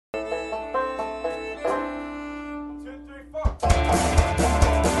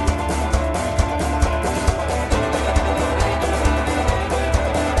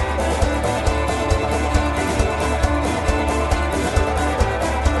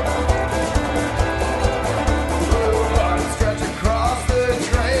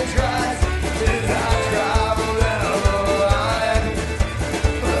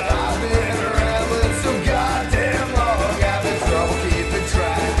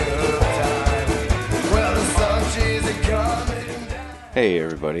Hey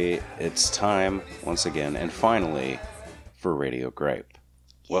everybody, it's time once again and finally for Radio Gripe.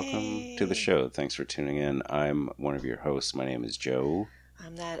 Welcome to the show. Thanks for tuning in. I'm one of your hosts. My name is Joe.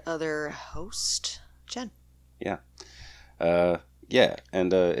 I'm that other host, Jen. Yeah.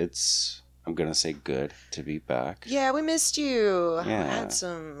 It's, I'm going to say good to be back. Yeah, we missed you. Yeah. I had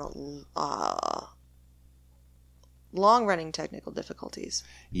some long-running technical difficulties.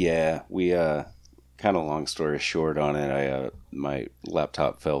 Yeah, we, kind of long story short on it, my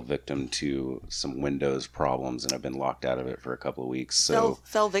laptop fell victim to some Windows problems and I've been locked out of it for a couple of weeks. So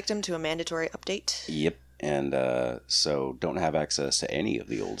Fell victim to a mandatory update. Yep. And so don't have access to any of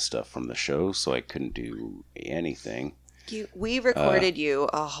the old stuff from the show, so I couldn't do anything. We recorded you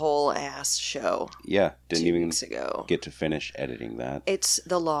a whole ass show. Yeah, didn't 2 even weeks ago. get to finish editing that. It's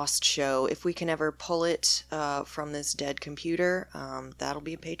the lost show. If we can ever pull it from this dead computer, that'll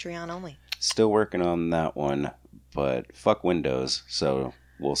be a Patreon only. Still working on that one, but fuck Windows, so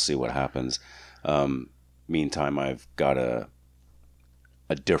we'll see what happens. Meantime, I've got a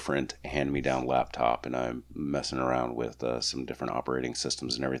different hand-me-down laptop, and I'm messing around with some different operating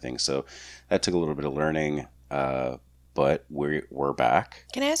systems and everything. So that took a little bit of learning, but we're back.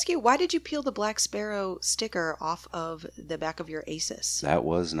 Can I ask you, why did you peel the Black Sparrow sticker off of the back of your Asus? That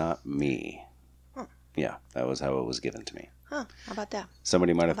was not me. Huh. Yeah, that was how it was given to me. Huh, how about that?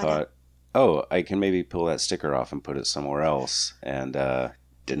 Somebody might have thought, oh, I can maybe pull that sticker off and put it somewhere else, and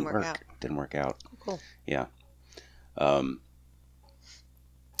didn't work. Didn't work out. Cool. Yeah. But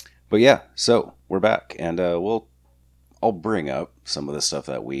yeah, so we're back, and I'll bring up some of the stuff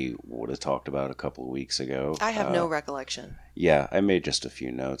that we would have talked about a couple of weeks ago. I have no recollection. Yeah, I made just a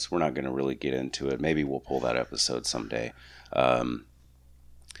few notes. We're not going to really get into it. Maybe we'll pull that episode someday. But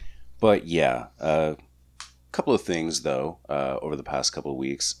yeah, a couple of things, though, over the past couple of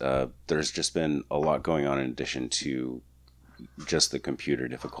weeks. There's just been a lot going on in addition to just the computer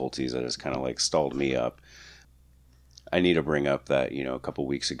difficulties that has kind of like stalled me up. I need to bring up that, a couple of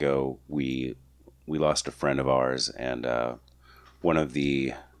weeks ago, we lost a friend of ours, and one of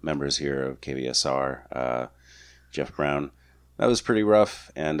the members here of KVSR, Jeff Brown. That was pretty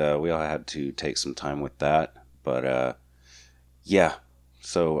rough, and we all had to take some time with that. But yeah,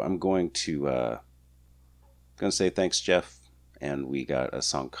 so I'm going to say thanks, Jeff, and we got a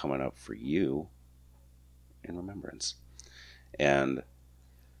song coming up for you in remembrance. And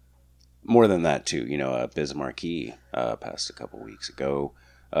more than that, too, Biz Markie passed a couple weeks ago.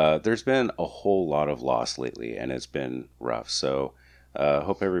 There's been a whole lot of loss lately, and it's been rough. So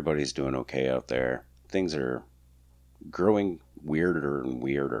hope everybody's doing okay out there. Things are growing weirder and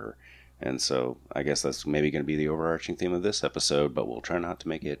weirder. And so I guess that's maybe going to be the overarching theme of this episode, but we'll try not to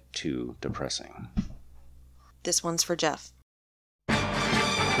make it too depressing. This one's for Jeff.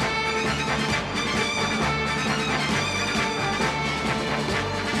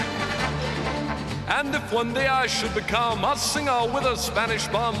 And if one day I should become a singer with a Spanish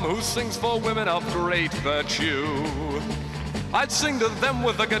bum who sings for women of great virtue, I'd sing to them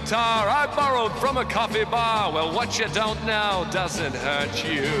with a guitar I borrowed from a coffee bar. Well, what you don't know doesn't hurt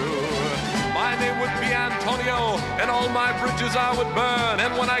you. My name would be Antonio, and all my bridges I would burn.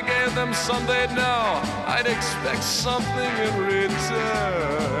 And when I gave them some, they'd know I'd expect something in return.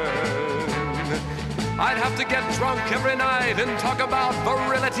 I'd have to get drunk every night and talk about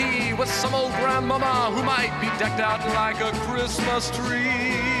virility with some old grandmama who might be decked out like a Christmas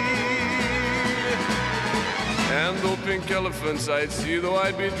tree. And though pink elephants I'd see, though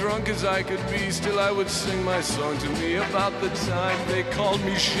I'd be drunk as I could be, still I would sing my song to me about the time they called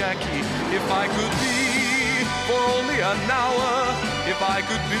me Shacky. If I could be for only an hour, if I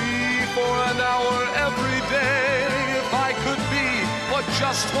could be for an hour every day, if I could be for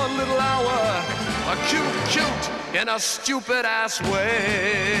just one little hour, a cute in a stupid ass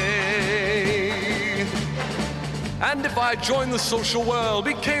way. And if I joined the social world,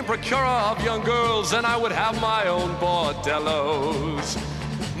 became procurer of young girls, then I would have my own bordellos.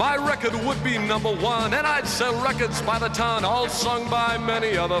 My record would be #1, and I'd sell records by the ton, all sung by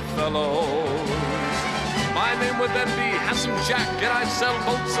many other fellows. My name would then be Handsome Jack, and I'd sell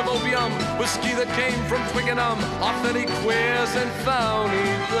boats of opium, whiskey that came from Twickenham, authentic queers and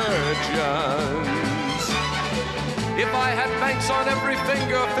phony virgins. If I had banks on every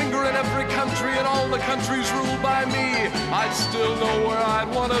finger in every country, and all the countries ruled by me, I'd still know where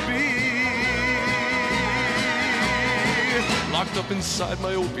I'd want to be. Locked up inside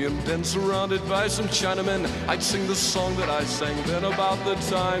my opium den, surrounded by some Chinamen, I'd sing the song that I sang then about the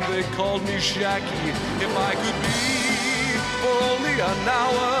time they called me Shacky. If I could be for only an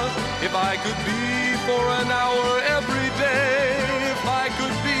hour, if I could be for an hour every day, if I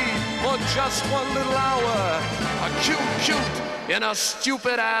could be for just one little hour, a cute in a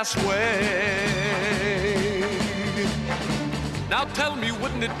stupid ass way. Now tell me,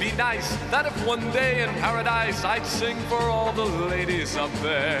 wouldn't it be nice that if one day in paradise I'd sing for all the ladies up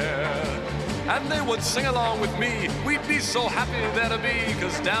there, and they would sing along with me? We'd be so happy there to be,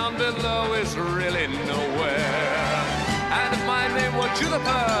 'cause down below is really nowhere. And if my name were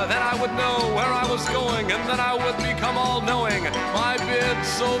Juniper, then I would know where I was going, and then I would become all-knowing, my beard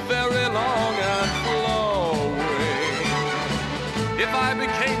so very long and flowing. If I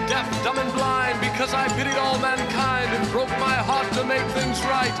became deaf, dumb, and blind because I pitied all mankind and broke my heart to make things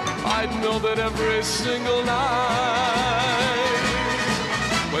right, I'd know that every single night,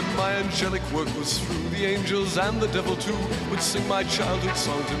 when my angelic work was through, the angels and the devil too would sing my childhood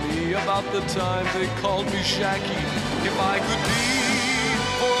song to me about the time they called me Shaggy. If I could be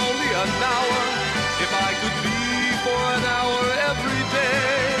for only an hour, if I could be for an hour every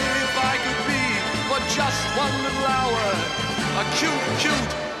day, if I could be for just one little hour, a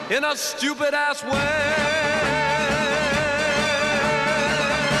cute in a stupid ass way.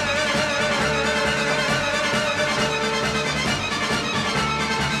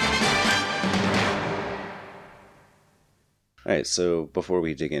 All right, so before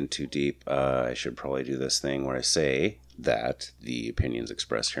we dig in too deep, I should probably do this thing where I say that the opinions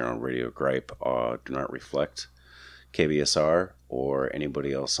expressed here on Radio Gripe do not reflect KBSR or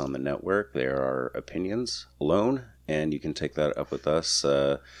anybody else on the network. They are our opinions alone, and you can take that up with us.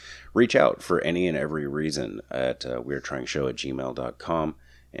 Reach out for any and every reason at weirdtryngshow@gmail.com,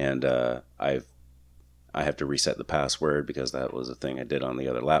 and I have to reset the password because that was a thing I did on the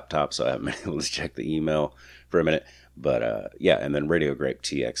other laptop, so I haven't been able to check the email for a minute. But yeah, and then Radio Grape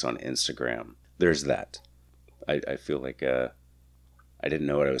TX on Instagram. There's that. I feel like I didn't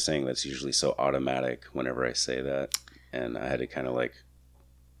know what I was saying. That's usually so automatic whenever I say that, and I had to kind of like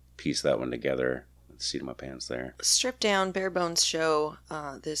piece that one together. Seat of my pants there. Stripped down, bare bones show.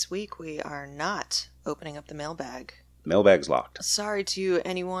 This week we are not opening up the mailbag. Mailbag's locked. Sorry to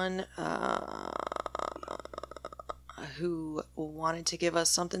anyone who wanted to give us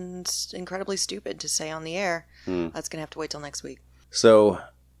something incredibly stupid to say on the air. That's going to have to wait till next week. So,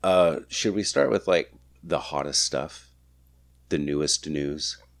 should we start with, like, the hottest stuff? The newest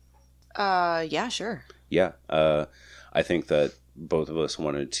news? Yeah, sure. Yeah. I think that both of us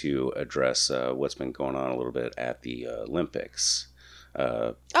wanted to address what's been going on a little bit at the Olympics.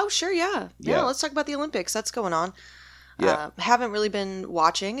 Oh, sure, yeah. Yeah, let's talk about the Olympics. That's going on. Yeah. Haven't really been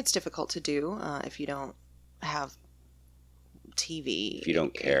watching. It's difficult to do if you don't have TV. If you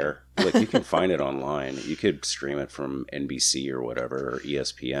don't care. Like, you can find it online. You could stream it from NBC or whatever, or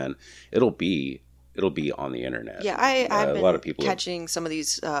ESPN. It'll be on the internet. Yeah, I've been a lot of people catching some of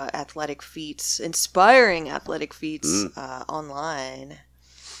these athletic feats, inspiring athletic feats online.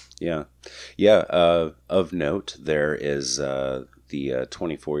 Yeah. Yeah. Of note, there is the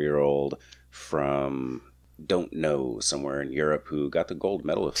 24-year-old from don't know somewhere in Europe who got the gold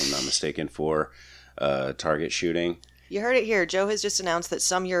medal, if I'm not mistaken, for target shooting. You heard it here. Joe has just announced that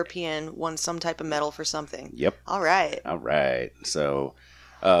some European won some type of medal for something. Yep. All right. So,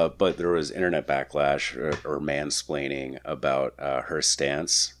 but there was internet backlash or mansplaining about her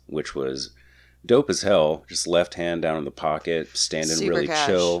stance, which was dope as hell. Just left hand down in the pocket, standing Super really cash.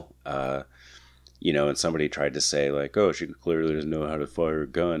 chill. And somebody tried to say, like, oh, she clearly doesn't know how to fire a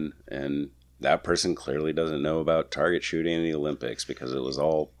gun. And that person clearly doesn't know about target shooting in the Olympics because it was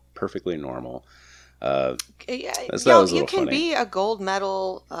all perfectly normal. Yeah, you can be a gold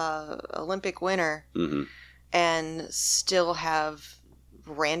medal Olympic winner and still have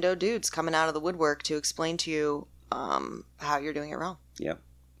rando dudes coming out of the woodwork to explain to you how you're doing it wrong. Yeah.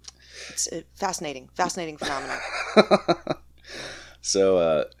 It's fascinating phenomenon.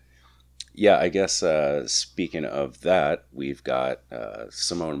 So, yeah, I guess speaking of that, we've got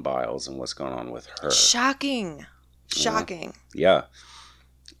Simone Biles and what's going on with her. Shocking. Yeah.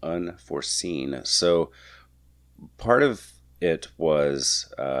 Unforeseen. So part of it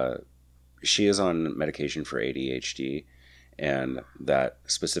was she is on medication for ADHD, and that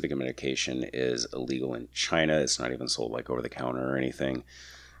specific medication is illegal in China. It's not even sold like over the counter or anything.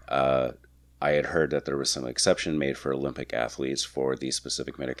 I had heard that there was some exception made for Olympic athletes for these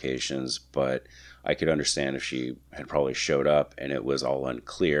specific medications, but I could understand if she had probably showed up and it was all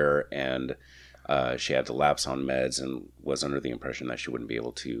unclear and she had to lapse on meds and was under the impression that she wouldn't be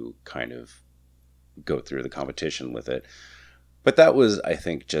able to kind of go through the competition with it. But that was, I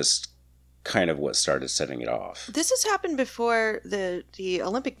think, just kind of what started setting it off. This has happened before. The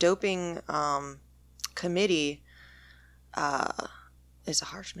Olympic doping committee is a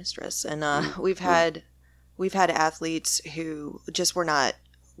harsh mistress, and we've had athletes who just were not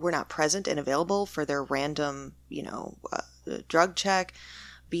present and available for their random, drug check,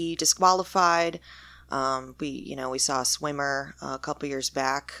 be disqualified. We saw a swimmer a couple years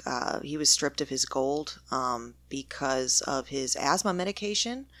back. He was stripped of his gold because of his asthma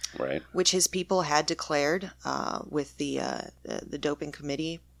medication, right? Which his people had declared with the doping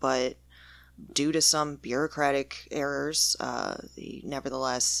committee, but due to some bureaucratic errors, he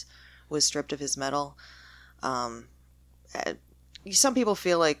nevertheless was stripped of his medal. Some people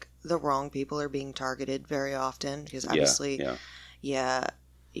feel like the wrong people are being targeted very often because obviously,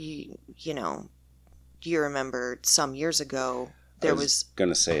 you remember some years ago there was going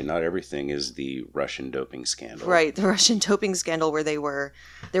to say not everything is the Russian doping scandal. Right, the Russian doping scandal where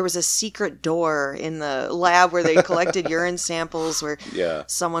there was a secret door in the lab where they collected urine samples where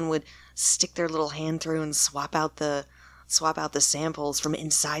someone would stick their little hand through and swap out the samples from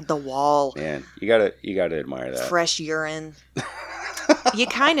inside the wall. Man, you gotta admire that. Fresh urine. You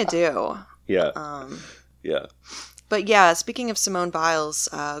kind of do. Yeah. Yeah. But yeah, speaking of Simone Biles,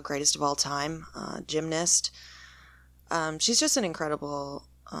 greatest of all time, gymnast. She's just an incredible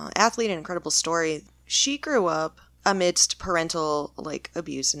athlete, an incredible story. She grew up amidst parental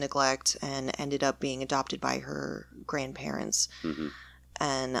abuse and neglect, and ended up being adopted by her grandparents. Mm-hmm.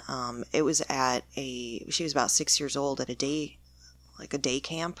 And it was she was about 6 years old at a day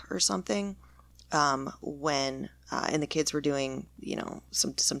camp or something, when and the kids were doing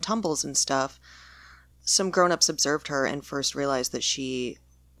some tumbles and stuff. Some grown-ups observed her and first realized that she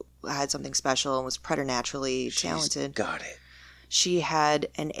had something special and was preternaturally talented. Got it. She had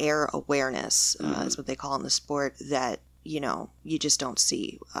an air awareness, is what they call in the sport, that you just don't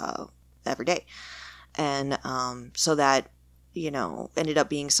see every day, and so that ended up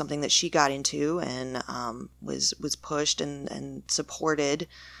being something that she got into and was pushed and supported.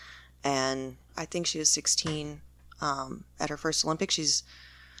 And I think she was 16 at her first Olympics. She's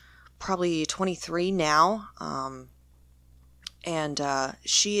probably 23 now. And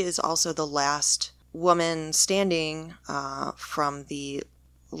she is also the last woman standing from the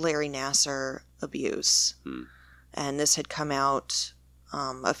Larry Nassar abuse. And this had come out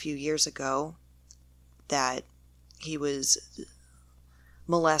a few years ago, that he was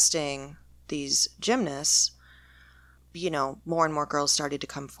molesting these gymnasts. More and more girls started to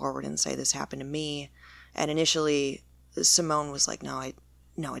come forward and say, this happened to me. And initially, Simone was like, no,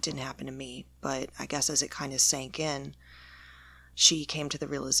 it didn't happen to me. But I guess as it kind of sank in, she came to the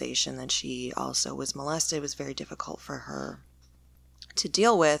realization that she also was molested. It was very difficult for her to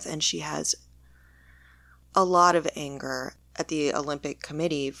deal with. And she has a lot of anger at the Olympic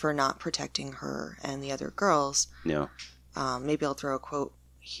Committee for not protecting her and the other girls. Yeah. Maybe I'll throw a quote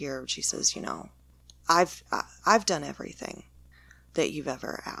here. She says, I've done everything that you've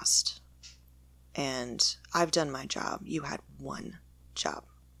ever asked, and I've done my job. You had one job,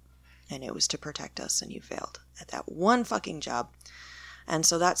 and it was to protect us, and you failed at that one fucking job. And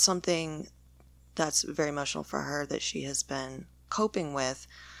so that's something that's very emotional for her that she has been coping with.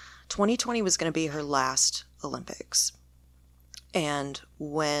 2020 was going to be her last Olympics. And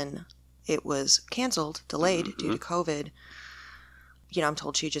when it was canceled, delayed due to COVID, I'm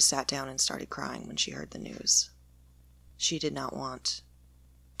told she just sat down and started crying when she heard the news. She did not want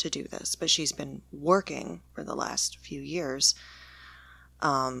to do this, but she's been working for the last few years.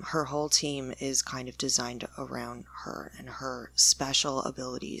 Her whole team is kind of designed around her and her special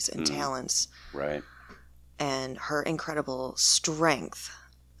abilities and talents. Right. And her incredible strength.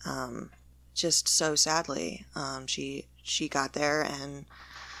 Just so sadly, she got there and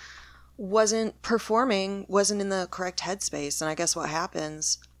wasn't performing, wasn't in the correct headspace. And I guess what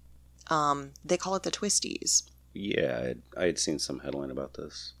happens, they call it the twisties. Yeah, I had seen some headline about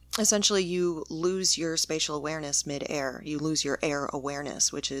this. Essentially, you lose your spatial awareness mid-air. You lose your air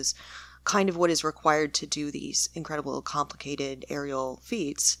awareness, which is kind of what is required to do these incredible, complicated aerial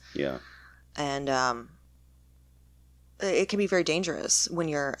feats. Yeah. And it can be very dangerous when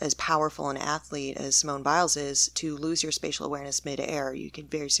you're as powerful an athlete as Simone Biles is, to lose your spatial awareness mid-air. You can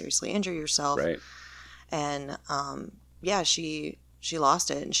very seriously injure yourself. Right. And she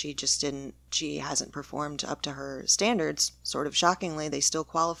lost it, and she hasn't performed up to her standards. Sort of shockingly, they still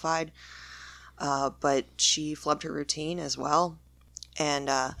qualified, but she flubbed her routine as well, and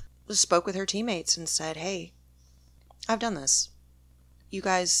spoke with her teammates and said, hey, I've done this. You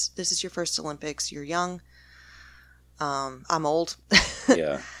guys, this is your first Olympics. You're young. I'm old.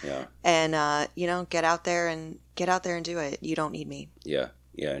 Yeah. And get out there and do it. You don't need me. Yeah.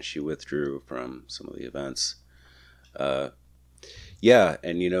 And she withdrew from some of the events. Yeah,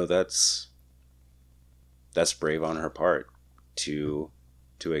 and that's brave on her part to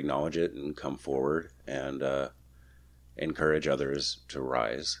acknowledge it and come forward and encourage others to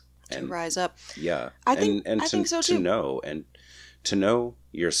rise. to rise up. Yeah. I think so too. To know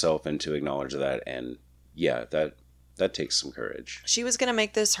yourself and to acknowledge that. And yeah, that takes some courage. She was going to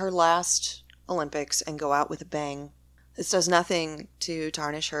make this her last Olympics and go out with a bang. This does nothing to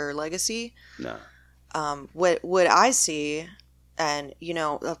tarnish her legacy. No. What I see, and,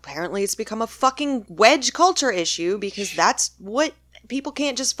 apparently it's become a fucking wedge culture issue because that's what people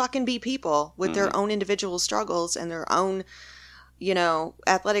can't just fucking be people with their own individual struggles and their own,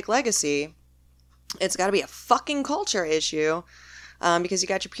 athletic legacy. It's got to be a fucking culture issue. Because you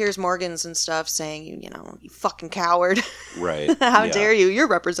got your Piers Morgans and stuff saying, you fucking coward. Right. How dare you? You're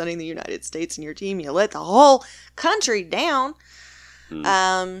representing the United States and your team. You let the whole country down.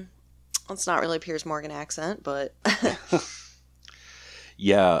 It's not really a Piers Morgan accent, but.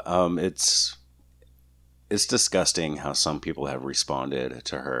 Yeah. It's disgusting how some people have responded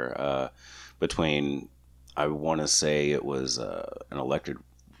to her. Between, I want to say it was an elected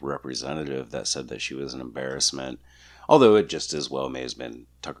representative that said that she was an embarrassment. Although it just as well may have been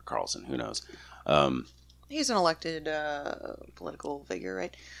Tucker Carlson. Who knows? He's an elected political figure,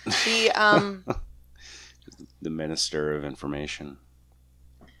 right? The Minister of Information.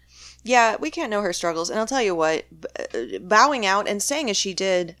 Yeah, we can't know her struggles. And I'll tell you what, bowing out and saying as she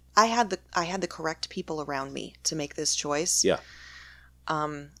did, I had the correct people around me to make this choice. Yeah.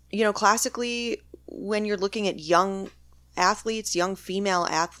 Classically, when you're looking at young athletes, young female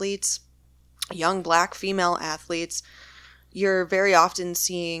athletes, young black female athletes, you're very often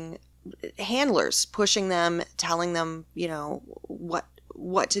seeing handlers pushing them, telling them,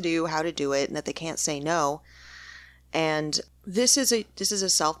 what to do, how to do it, and that they can't say no. And this is a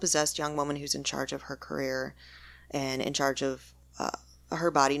self-possessed young woman who's in charge of her career and in charge of her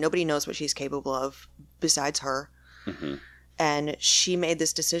body. Nobody knows what she's capable of besides her. Mm-hmm. And she made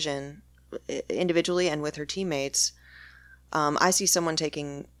this decision individually and with her teammates. I see someone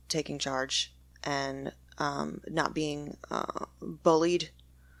taking charge and not being bullied,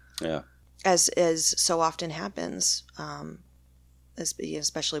 as so often happens,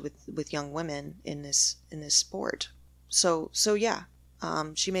 especially with young women in this sport. So yeah,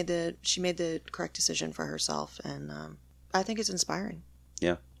 she made the correct decision for herself, and I think it's inspiring.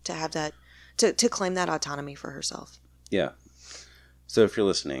 Yeah, to have that, to claim that autonomy for herself. Yeah. So if you're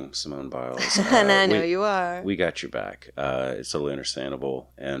listening, Simone Biles, and I know you are, we got your back. It's totally understandable,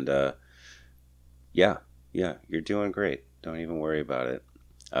 and yeah, you're doing great. Don't even worry about it.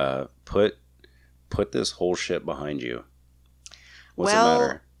 Put this whole shit behind you. What's it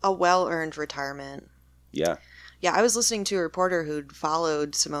matter? A well-earned retirement. Yeah. Yeah, I was listening to a reporter who'd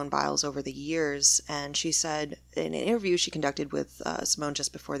followed Simone Biles over the years, and she said in an interview she conducted with Simone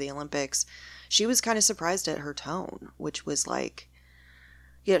just before the Olympics, she was kind of surprised at her tone, which was like,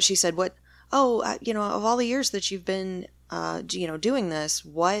 she said, of all the years that you've been, doing this,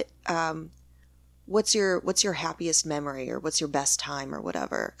 what's your happiest memory, or what's your best time, or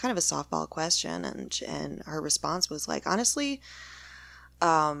whatever? Kind of a softball question, and her response was like, honestly,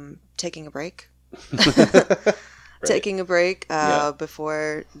 taking a break. Right. Taking a break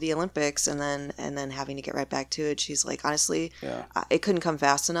before the Olympics, and then having to get right back to it. She's like, honestly, it couldn't come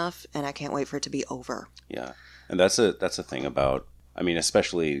fast enough, and I can't wait for it to be over. Yeah, and that's a thing about. I mean,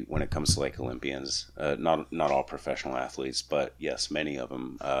 especially when it comes to like Olympians, not all professional athletes, but yes, many of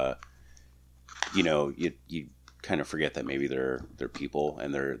them. You kind of forget that maybe they're people,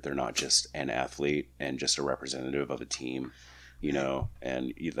 and they're not just an athlete and just a representative of a team.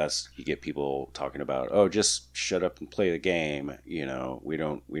 And you get people talking about, oh, just shut up and play the game. We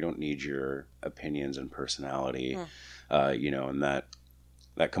don't need your opinions and personality. And that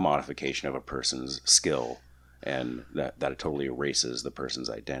commodification of a person's skill, and that it totally erases the person's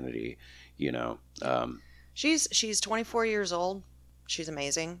identity. She's 24 years old. She's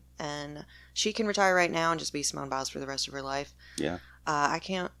amazing, and she can retire right now and just be Simone Biles for the rest of her life. Yeah. I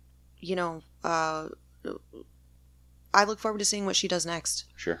can't. I look forward to seeing what she does next.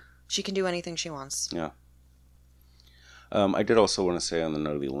 Sure. She can do anything she wants. Yeah. I did also want to say on the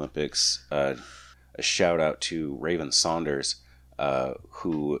note of the Olympics, a shout out to Raven Saunders,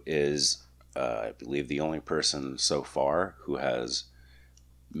 who is, I believe, the only person so far who has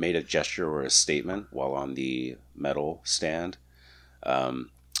made a gesture or a statement while on the medal stand.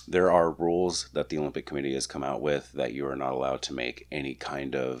 There are rules that the Olympic Committee has come out with that you are not allowed to make any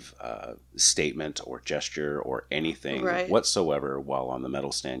kind of statement or gesture or anything whatsoever while on the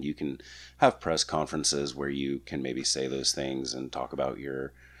medal stand. You can have press conferences where you can maybe say those things and talk about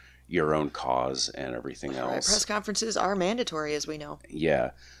your own cause and everything else. Right. Press conferences are mandatory, as we know. Yeah.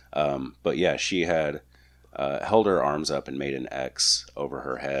 But yeah, she had held her arms up and made an X over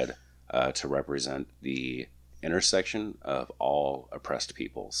her head to represent the intersection of all oppressed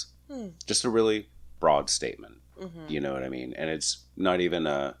peoples. Just a really broad statement. Mm-hmm. You know what I mean? And it's not even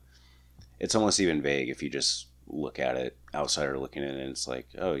it's almost even vague if you just look at it, outsider looking in, and it's like,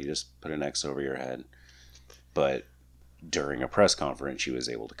 oh, you just put an X over your head. But during a press conference, she was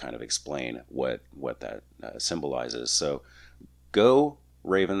able to kind of explain what that symbolizes. So go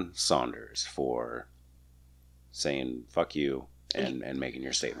Raven Saunders for saying fuck you and making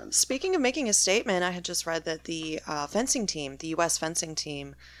your statements. Speaking of making a statement, I had just read that the fencing team, the U.S. fencing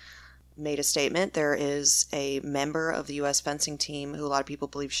team, made a statement. There is a member of the U.S. fencing team who a lot of people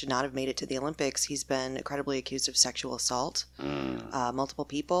believe should not have made it to the Olympics. He's been credibly accused of sexual assault. Multiple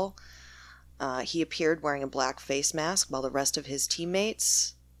people. He appeared wearing a black face mask while the rest of his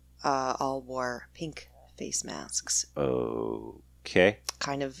teammates all wore pink face masks. Okay.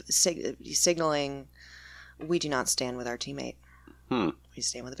 Kind of signaling, we do not stand with our teammate. We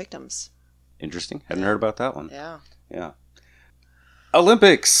stand with the victims. Interesting. Hadn't heard about that one. Yeah.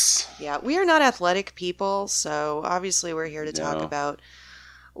 Olympics. Yeah, we are not athletic people, so obviously we're here to talk about...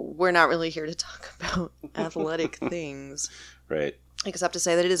 We're not really here to talk about athletic things. Right. Except to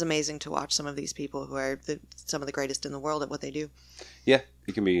say that it is amazing to watch some of these people who are some of the greatest in the world at what they do. Yeah,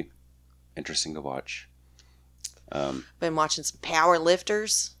 it can be interesting to watch. Been watching some power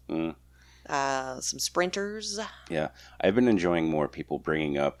lifters, some sprinters. Yeah, I've been enjoying more people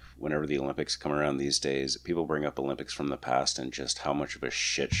bringing up, whenever the Olympics come around these days, people bring up Olympics from the past and just how much of a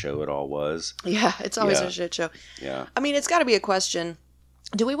shit show it all was. Yeah, it's always a shit show. Yeah. I mean, it's got to be a question.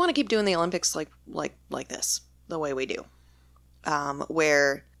 Do we want to keep doing the Olympics like this, the way we do?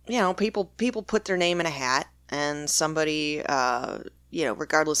 Where, people put their name in a hat and somebody,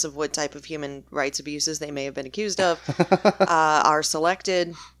 regardless of what type of human rights abuses they may have been accused of, are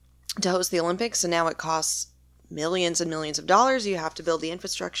selected to host the Olympics, and now it costs millions and millions of dollars. You have to build the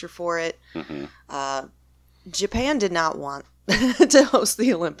infrastructure for it. Mm-hmm. Japan did not want to host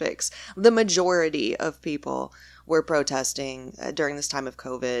the Olympics. The majority of people were protesting during this time of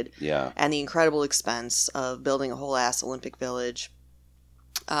COVID. Yeah. And the incredible expense of building a whole ass Olympic village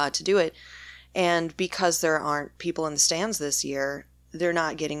to do it. And because there aren't people in the stands this year, they're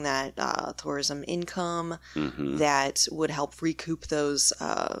not getting that tourism income that would help recoup those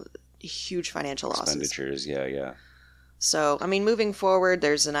huge financial losses. Expenditures, yeah. So, I mean, moving forward,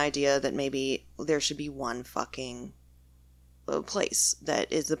 there's an idea that maybe there should be one fucking place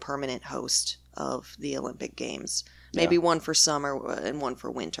that is the permanent host of the Olympic Games. Maybe one for summer and one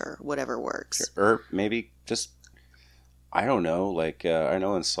for winter, whatever works. Or maybe just, I don't know, like, I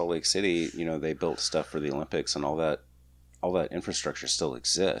know in Salt Lake City, they built stuff for the Olympics and all that infrastructure still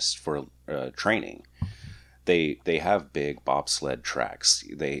exists for training. They have big bobsled tracks.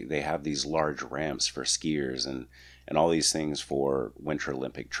 They have these large ramps for skiers and all these things for Winter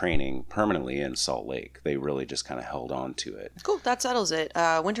Olympic training permanently in Salt Lake. They really just kind of held on to it. Cool, that settles it.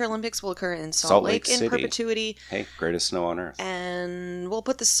 Winter Olympics will occur in Salt Lake in perpetuity. Hey, greatest snow on earth. And we'll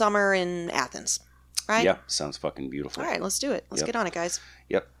put the summer in Athens, right? Yeah, sounds fucking beautiful. All right, let's do it. Let's get on it, guys.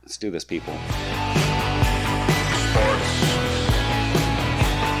 Yep, let's do this, people.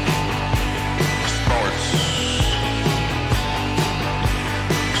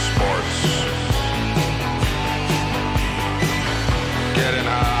 Getting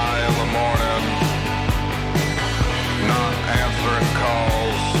high in the morning, not answering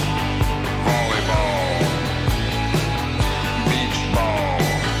calls, volleyball, beach ball,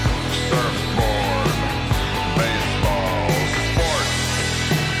 surfboard, baseball, sports.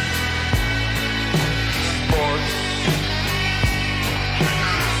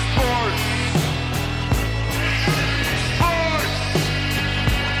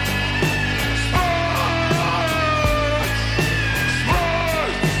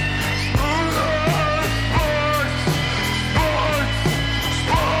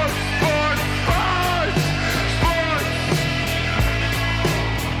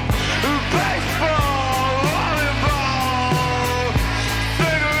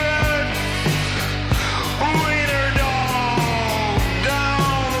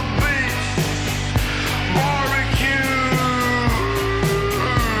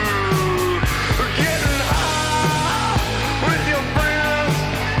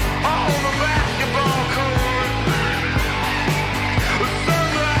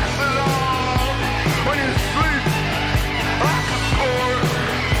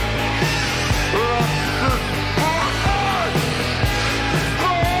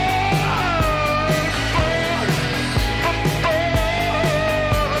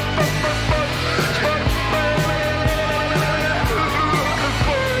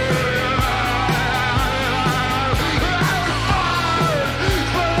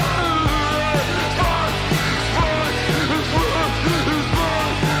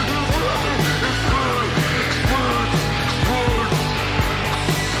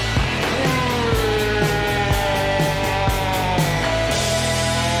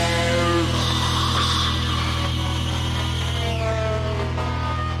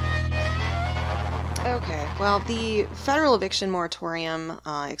 Okay. Well, the federal eviction moratorium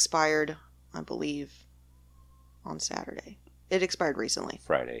expired, I believe, on Saturday. It expired recently.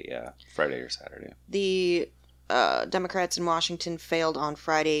 Friday or Saturday. The Democrats in Washington failed on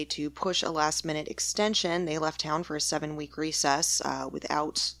Friday to push a last-minute extension. They left town for a 7-week recess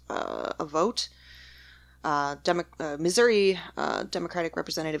without a vote. Missouri Democratic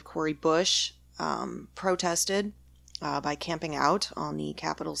Representative Cori Bush protested by camping out on the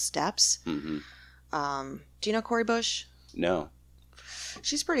Capitol steps. Mm-hmm. Do you know Cori Bush? No.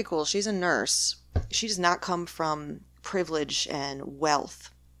 She's pretty cool. She's a nurse. She does not come from privilege and wealth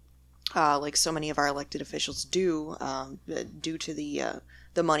like so many of our elected officials do, due to the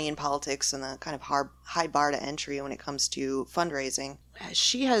money in politics and the kind of high bar to entry when it comes to fundraising.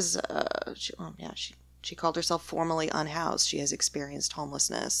 She has, she called herself formerly unhoused. She has experienced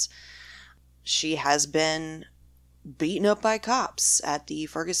homelessness. She has been beaten up by cops at the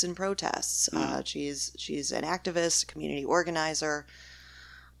Ferguson protests. She's an activist, community organizer.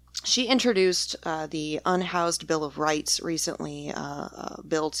 She introduced the Unhoused Bill of Rights recently, a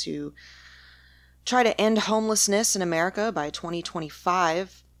bill to try to end homelessness in America by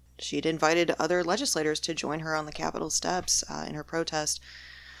 2025. She'd invited other legislators to join her on the Capitol steps in her protest.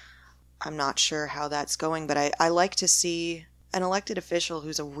 I'm not sure how that's going, but I like to see an elected official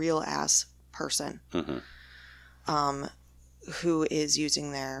who's a real ass person, who is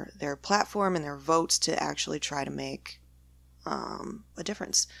using their platform and their votes to actually try to make a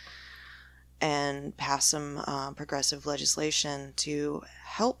difference and pass some progressive legislation to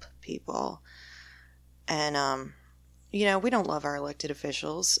help people. And, we don't love our elected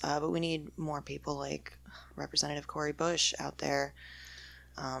officials, but we need more people like Representative Cori Bush out there.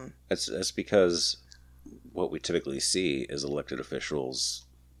 That's because what we typically see is elected officials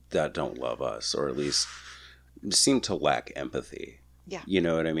that don't love us, or at least seem to lack empathy. Yeah. You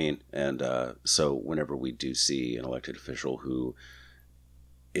know what I mean? And so whenever we do see an elected official who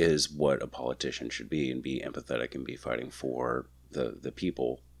is what a politician should be and be empathetic and be fighting for the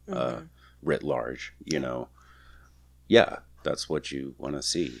people writ large, that's what you want to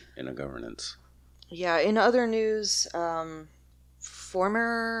see in a governance. Yeah. In other news,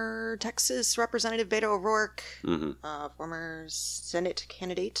 former Texas Representative Beto O'Rourke, former Senate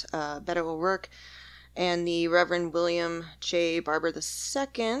candidate Beto O'Rourke, and the Reverend William J. Barber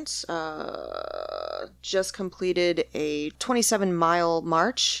II just completed a 27-mile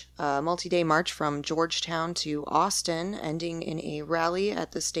march, multi-day march from Georgetown to Austin, ending in a rally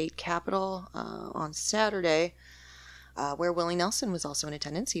at the state capitol on Saturday, where Willie Nelson was also in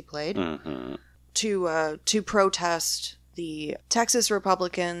attendance. He played to protest the Texas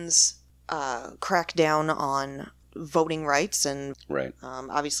Republicans' crackdown on voting rights, and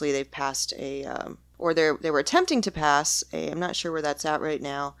obviously they've passed they were attempting to pass I'm not sure where that's at right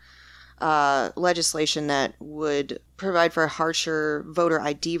now, legislation that would provide for harsher voter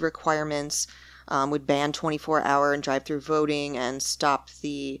ID requirements, would ban 24-hour and drive-through voting, and stop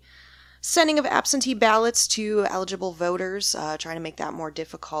the sending of absentee ballots to eligible voters, trying to make that more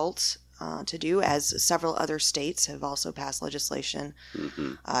difficult to do, as several other states have also passed legislation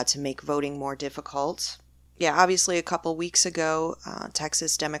to make voting more difficult. Yeah, obviously a couple weeks ago,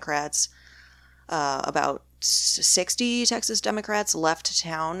 Texas Democrats, about 60 Texas Democrats left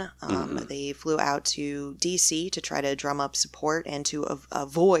town. They flew out to D.C. to try to drum up support and to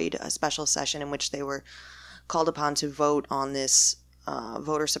avoid a special session in which they were called upon to vote on this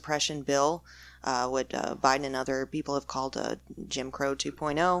voter suppression bill, what Biden and other people have called Jim Crow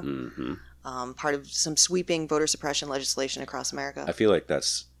 2.0, part of some sweeping voter suppression legislation across America. I feel like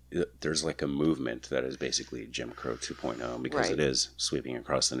there's like a movement that is basically Jim Crow 2.0, because it is sweeping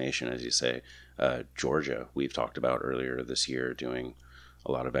across the nation, as you say. Georgia, we've talked about earlier this year, doing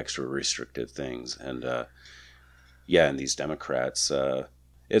a lot of extra restrictive things. And and these Democrats, I'll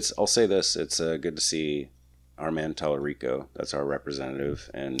say this, it's good to see our man Tallarico. That's our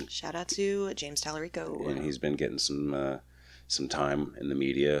representative. And shout out to James Tallarico. And he's been getting some time in the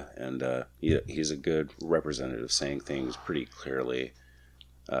media, and he's a good representative, saying things pretty clearly.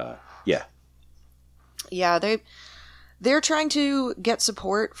 They're trying to get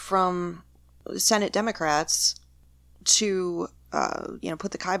support from Senate Democrats to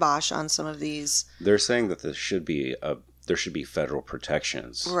put the kibosh on some of these. They're saying that there should be federal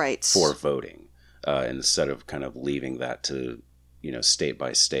protections for voting, instead of kind of leaving that to state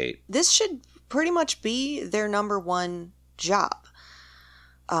by state. This should pretty much be their number one job.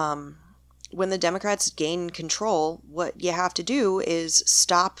 When the Democrats gain control, what you have to do is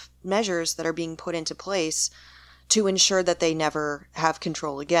stop measures that are being put into place to ensure that they never have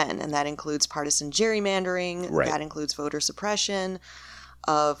control again. And that includes partisan gerrymandering. That includes voter suppression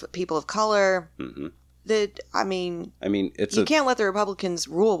of people of color. you can't let the Republicans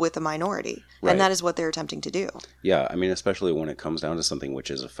rule with the minority, right. And that is what they're attempting to do. Yeah, I mean, especially when it comes down to something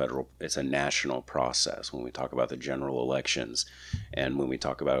which is it's a national process. When we talk about the general elections, and when we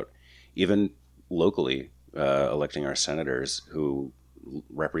talk about even locally electing our senators who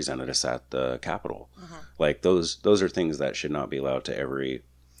represented us at the Capitol, like those are things that should not be allowed to every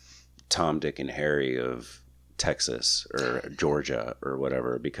Tom, Dick, and Harry of Texas or Georgia or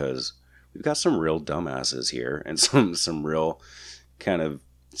whatever, because we've got some real dumbasses here and some real kind of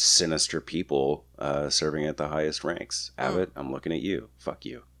sinister people serving at the highest ranks. Abbott, I'm looking at you. Fuck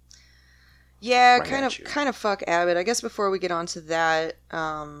you. Yeah, kind of fuck Abbott. I guess before we get on to that,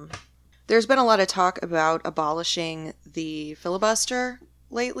 there's been a lot of talk about abolishing the filibuster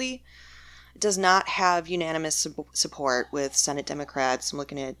lately. It does not have unanimous support with Senate Democrats. I'm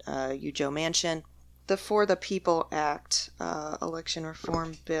looking at you, Joe Manchin. The For the People Act, election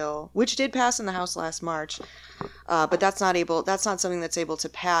reform bill, which did pass in the House last March, but that's not something that's able to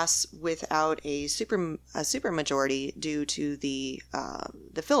pass without a supermajority due to the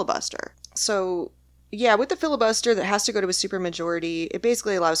filibuster. So, yeah, with the filibuster that has to go to a supermajority, it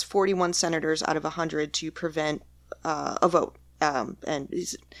basically allows 41 senators out of 100 to prevent a vote, and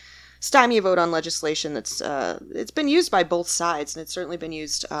stymie a vote on legislation that's it's been used by both sides, and it's certainly been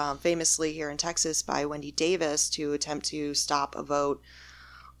used famously here in Texas by Wendy Davis to attempt to stop a vote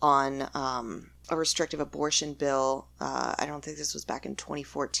on a restrictive abortion bill. I don't think this was back in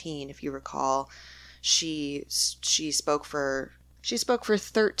 2014, if you recall. She spoke for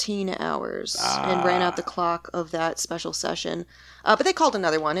 13 hours and ran out the clock of that special session, but they called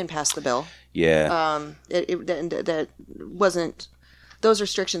another one and passed the bill. Yeah, that wasn't. Those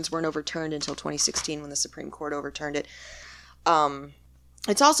restrictions weren't overturned until 2016 when the Supreme Court overturned it.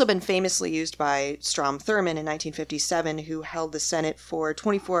 It's also been famously used by Strom Thurmond in 1957, who held the Senate for a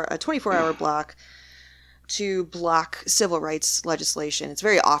 24-hour block to block civil rights legislation. It's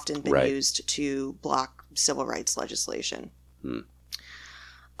very often been used to block civil rights legislation.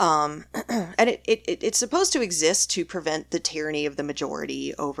 And it's supposed to exist to prevent the tyranny of the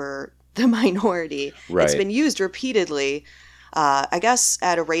majority over the minority. Right. It's been used repeatedly. I guess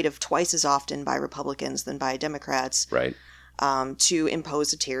at a rate of twice as often by Republicans than by Democrats, right? To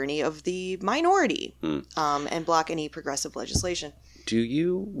impose a tyranny of the minority and block any progressive legislation. Do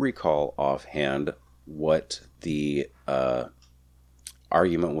you recall offhand what the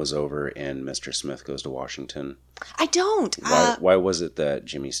argument was over in Mr. Smith Goes to Washington? I don't. Why was it that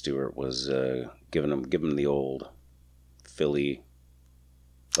Jimmy Stewart was giving him the old Philly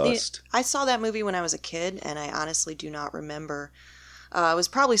bust? I saw that movie when I was a kid, and I honestly do not remember. It was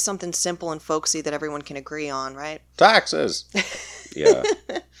probably something simple and folksy that everyone can agree on, right? Taxes! Yeah.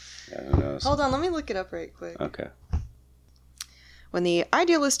 Who knows? Hold on, let me look it up right quick. Okay. When the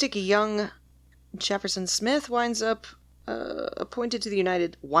idealistic young Jefferson Smith winds up appointed to the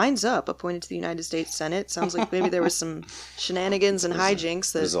United States Senate. Sounds like maybe there was some shenanigans and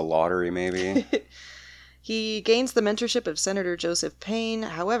hijinks. There's a lottery, maybe. He gains the mentorship of Senator Joseph Payne.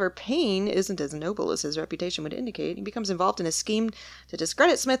 However, Payne isn't as noble as his reputation would indicate. He becomes involved in a scheme to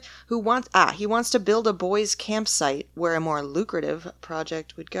discredit Smith, who wants to build a boys' campsite where a more lucrative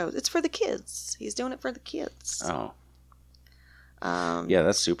project would go. It's for the kids. He's doing it for the kids. Oh. Yeah,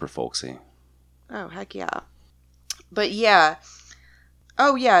 that's super folksy. Oh, heck yeah. But yeah.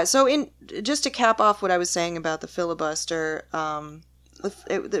 Oh, yeah. So just to cap off what I was saying about the filibuster,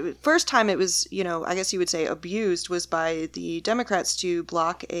 the first time it was, I guess you would say abused was by the Democrats to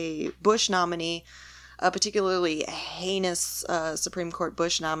block a Bush nominee, a particularly heinous Supreme Court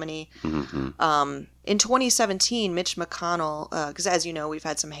Bush nominee. Mm-hmm. In 2017, Mitch McConnell, because as you know, we've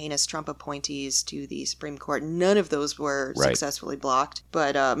had some heinous Trump appointees to the Supreme Court. None of those were successfully blocked.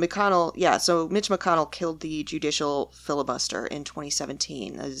 But so Mitch McConnell killed the judicial filibuster in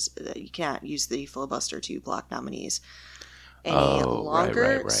 2017. You can't use the filibuster to block nominees any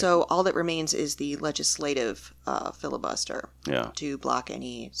longer. Right. So all that remains is the legislative filibuster to block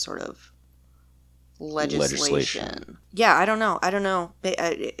any sort of legislation. Yeah, I don't know. I don't know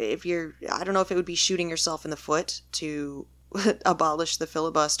if it would be shooting yourself in the foot to abolish the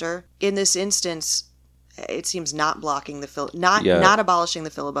filibuster. In this instance, it seems not blocking the not abolishing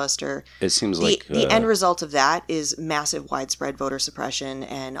the filibuster. It seems like the end result of that is massive widespread voter suppression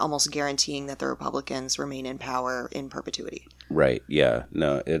and almost guaranteeing that the Republicans remain in power in perpetuity. Right. Yeah.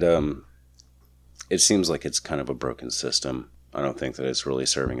 No, it seems like it's kind of a broken system. I don't think that it's really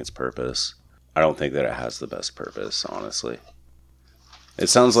serving its purpose. I don't think that it has the best purpose, honestly. It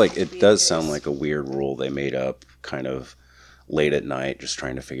sounds like a weird rule they made up kind of late at night, just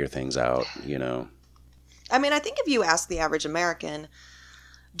trying to figure things out, I mean, I think if you ask the average American,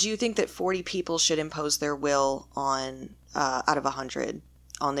 Do you think that 40 people should impose their will on out of 100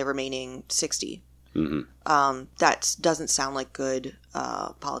 on the remaining 60? Mm-hmm. That doesn't sound like good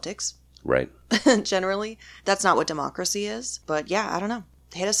politics. Right. Generally. That's not what democracy is. But yeah, I don't know.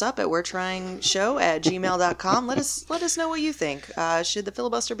 Hit us up at we'retrying.show@gmail.com. Let us know what you think. Should the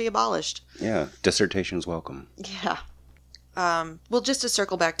filibuster be abolished? Yeah. Dissertations welcome. Yeah. Well, just to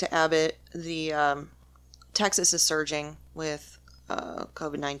circle back to Abbott, the Texas is surging with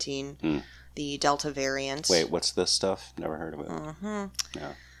COVID-19, the Delta variant. Wait, what's this stuff? Never heard of it. Mm-hmm.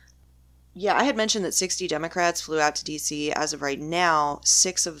 Yeah. Yeah, I had mentioned that 60 Democrats flew out to D.C. As of right now,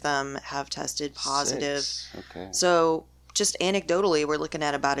 6 of them have tested positive. 6. Okay. So just anecdotally, we're looking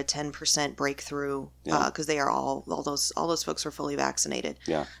at about a 10% breakthrough because they are all those folks are fully vaccinated.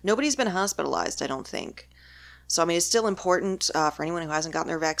 Yeah. Nobody's been hospitalized, I don't think. So, I mean, it's still important for anyone who hasn't gotten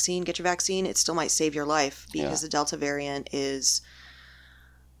their vaccine. Get your vaccine. It still might save your life because the Delta variant is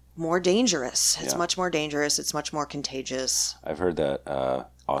more dangerous. It's much more dangerous. It's much more contagious. I've heard that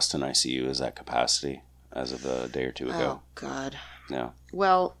Austin ICU is at capacity as of a day or two ago. Oh, God. Yeah.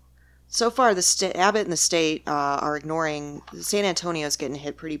 Well, so far, Abbott and the state are ignoring. San Antonio's getting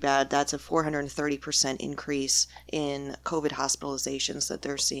hit pretty bad. That's a 430% increase in COVID hospitalizations that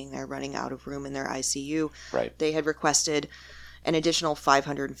they're seeing. They're running out of room in their ICU. Right. They had requested an additional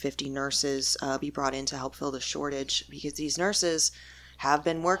 550 nurses be brought in to help fill the shortage because these nurses have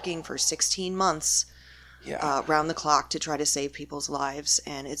been working for 16 months round the clock to try to save people's lives,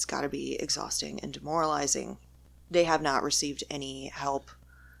 and it's got to be exhausting and demoralizing. They have not received any help.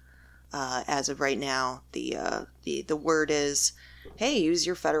 As of right now, the word is, hey, use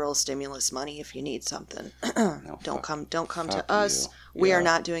your federal stimulus money if you need something. No, don't come to us. We are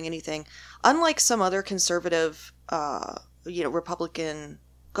not doing anything. Unlike some other conservative, Republican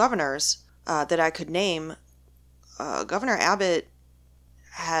governors that I could name, Governor Abbott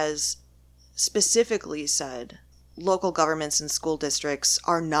has specifically said local governments and school districts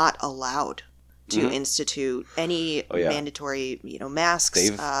are not allowed to institute any mandatory, masks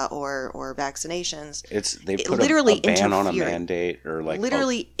or vaccinations. They put literally a ban on a mandate or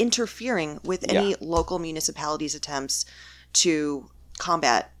literally interfering with any local municipalities' attempts to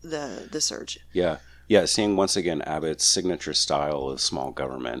combat the surge. Yeah. Seeing once again Abbott's signature style of small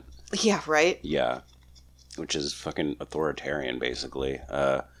government. Yeah. Right. Yeah, which is fucking authoritarian, basically.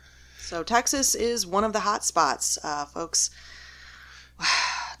 So Texas is one of the hot spots, folks.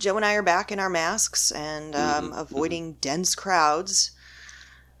 Joe and I are back in our masks and avoiding dense crowds.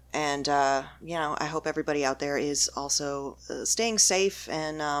 And, I hope everybody out there is also staying safe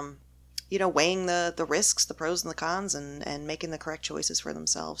and, weighing the risks, the pros and the cons, and making the correct choices for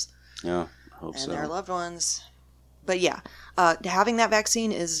themselves. Yeah, I hope so. And their loved ones. But yeah, having that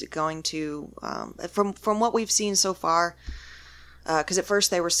vaccine is going to, from what we've seen so far, because at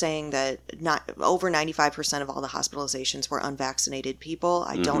first they were saying that not over 95% of all the hospitalizations were unvaccinated people.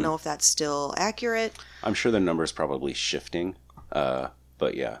 I don't know if that's still accurate. I'm sure the number's probably shifting,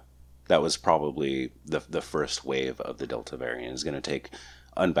 but yeah, that was probably the first wave of the Delta variant. Is going to take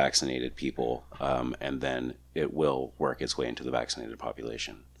unvaccinated people, and then it will work its way into the vaccinated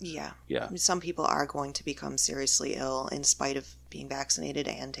population. Yeah. Yeah. Some people are going to become seriously ill in spite of being vaccinated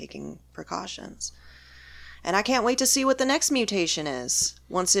and taking precautions. And I can't wait to see what the next mutation is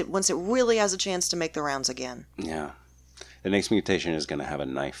once it really has a chance to make the rounds again. Yeah. The next mutation is going to have a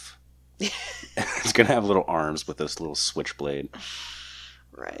knife. It's going to have little arms with this little switchblade.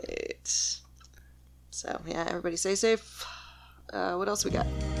 Right. So, yeah, everybody stay safe. What else we got?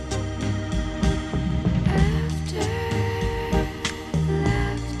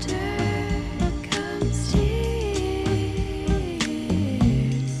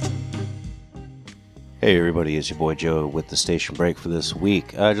 Hey everybody, it's your boy Joe with the station break for this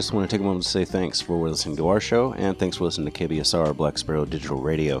week. I just want to take a moment to say thanks for listening to our show, and thanks for listening to KBSR Black Sparrow Digital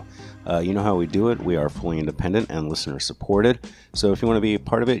Radio. You know how we do it. We are fully independent and listener supported. So if you want to be a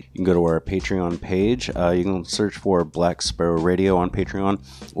part of it, you can go to our Patreon page. You can search for Black Sparrow Radio on Patreon,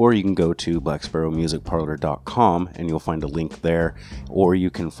 or you can go to blacksparrowmusicparlor.com and you'll find a link there, or you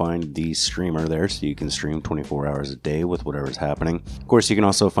can find the streamer there so you can stream 24 hours a day with whatever's happening. Of course, you can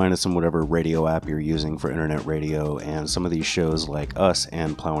also find us on whatever radio app you're using for internet radio, and some of these shows like us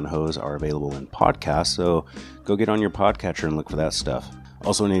and Plow and Hose are available in podcasts, so go get on your podcatcher and look for that stuff.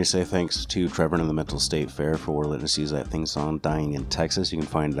 Also need to say thanks to Trevor and the Mental State Fair for letting us use that theme song, Dying in Texas. You can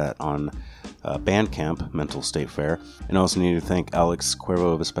find that on Bandcamp, Mental State Fair. And I also need to thank Alex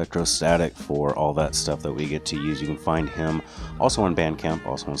Cuervo of Spectrostatic for all that stuff that we get to use. You can find him also on Bandcamp,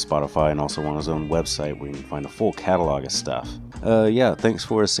 also on Spotify, and also on his own website where you can find a full catalog of stuff. Thanks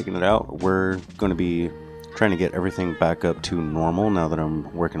for sticking it out. We're going to be trying to get everything back up to normal now that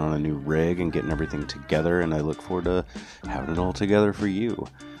I'm working on a new rig and getting everything together, and I look forward to having it all together for you.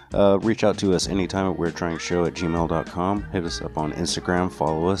 Reach out to us anytime at weirdtrying@gmail.com. Hit us up on Instagram,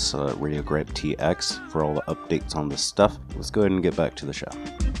 follow us, RadioGripeTX for all the updates on this stuff. Let's go ahead and get back to the show.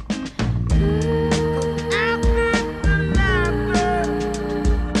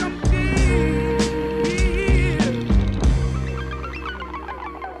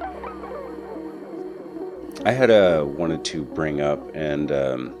 I had wanted to bring up, and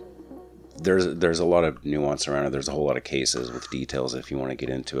there's a lot of nuance around it. There's a whole lot of cases with details if you want to get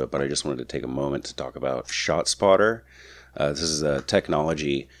into it, but I just wanted to take a moment to talk about ShotSpotter. This is a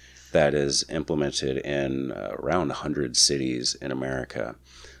technology that is implemented in around 100 cities in America,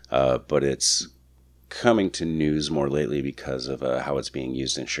 but it's coming to news more lately because of how it's being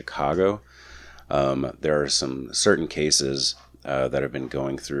used in Chicago. There are some certain cases that have been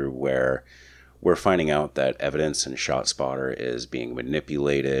going through where we're finding out that evidence in ShotSpotter is being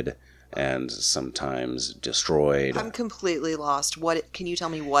manipulated and sometimes destroyed. I'm completely lost. Can you tell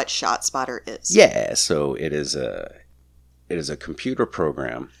me what ShotSpotter is? Yeah, so it is a computer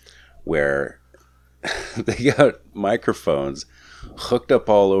program where they got microphones hooked up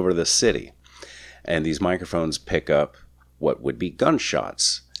all over the city, and these microphones pick up what would be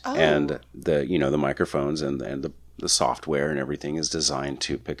gunshots. Oh. And the microphones and the software and everything is designed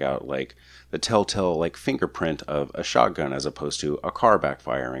to pick out like the telltale like fingerprint of a shotgun as opposed to a car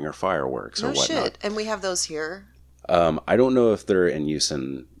backfiring or fireworks or whatnot. No shit. And we have those here? I don't know if they're in use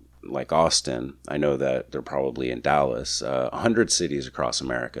in like Austin. I know that they're probably in Dallas, 100 cities across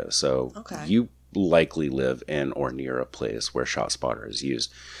America. So You likely live in or near a place where ShotSpotter is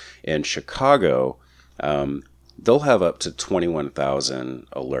used. In Chicago, they'll have up to 21,000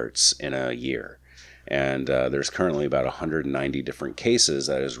 alerts in a year. And there's currently about 190 different cases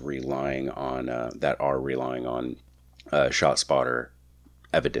that are relying on ShotSpotter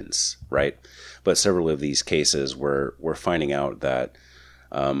evidence, right? But several of these cases, we're finding out that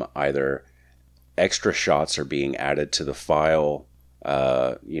either extra shots are being added to the file,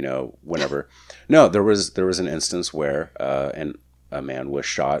 whenever. No, there was an instance where a man was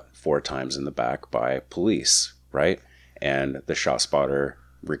shot 4 times in the back by police, right? And the ShotSpotter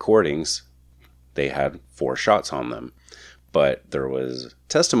recordings, they had 4 shots on them. But there was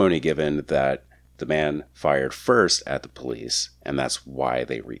testimony given that the man fired first at the police, and that's why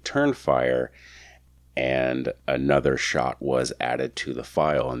they returned fire, and another shot was added to the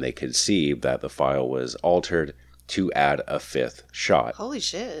file, and they could see that the file was altered to add a 5th shot. Holy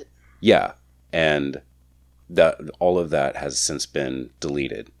shit. Yeah, and all of that has since been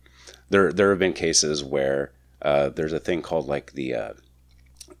deleted. There have been cases where there's a thing called like the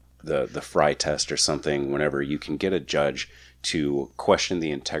Fry test or something, whenever you can get a judge to question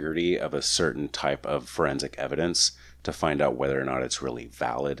the integrity of a certain type of forensic evidence to find out whether or not it's really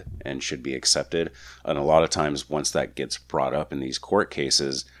valid and should be accepted. And a lot of times once that gets brought up in these court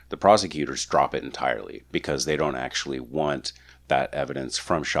cases, the prosecutors drop it entirely because they don't actually want that evidence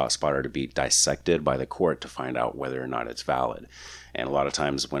from ShotSpotter to be dissected by the court to find out whether or not it's valid. And a lot of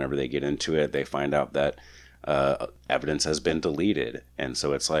times whenever they get into it, they find out that evidence has been deleted, and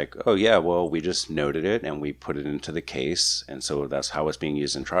so it's like, oh yeah, well, we just noted it and we put it into the case, and so that's how it's being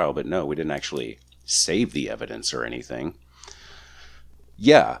used in trial. But no, we didn't actually save the evidence or anything.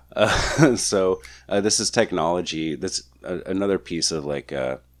 Yeah, so this is technology. That's another piece of like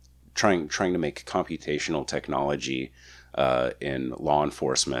trying to make computational technology in law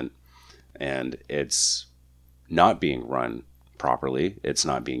enforcement, and it's not being run properly. It's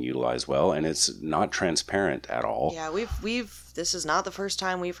not being utilized well, and it's not transparent at all. Yeah, this is not the first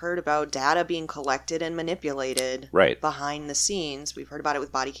time we've heard about data being collected and manipulated right behind the scenes. We've heard about it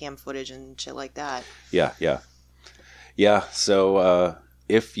with body cam footage and shit like that. Yeah. So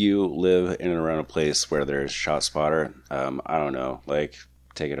if you live in and around a place where there's ShotSpotter, I don't know, like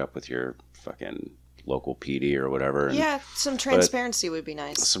take it up with your fucking local PD or whatever. Yeah, some transparency would be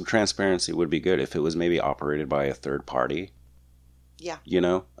nice. Some transparency would be good if it was maybe operated by a third party. Yeah.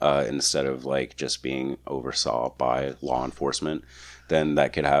 Instead of like just being oversaw by law enforcement, then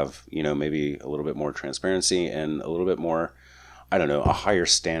that could have, maybe a little bit more transparency and a little bit more, I don't know, a higher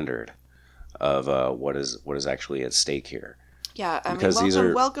standard of what is actually at stake here. Yeah, I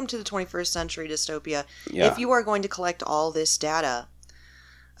mean, welcome to the 21st century dystopia. Yeah. If you are going to collect all this data,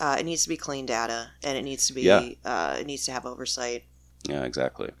 it needs to be clean data, and it needs to be it needs to have oversight. Yeah,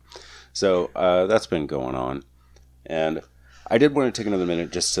 exactly. So that's been going on, and I did want to take another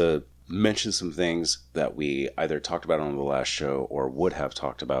minute just to mention some things that we either talked about on the last show or would have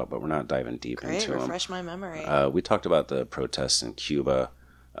talked about, but we're not diving deep into them. Refresh my memory. We talked about the protests in Cuba.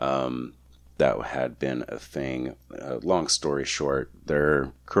 that had been a thing. Long story short,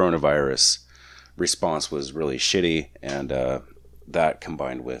 their coronavirus response was really shitty, and that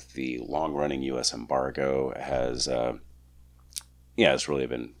combined with the long-running U.S. embargo has, it's really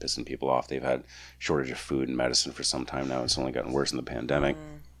been pissing people off. They've had shortage of food and medicine for some time now. It's only gotten worse in the pandemic.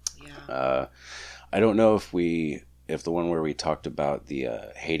 I don't know if the one where we talked about the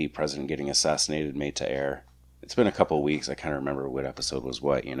Haiti president getting assassinated made to air. It's been a couple of weeks. I kind of remember what episode was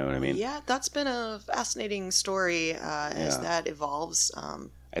what. You know what I mean? Yeah, that's been a fascinating story as that evolves.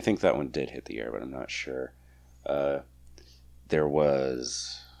 I think that one did hit the air, but I'm not sure. There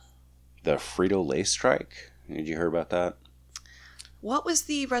was the Frito-Lay strike. Did you hear about that? What was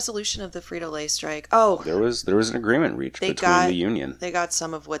the resolution of the Frito-Lay strike? Oh, there was an agreement reached between the union. They got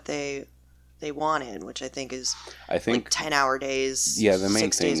some of what they wanted, which I think like 10-hour days. Yeah, the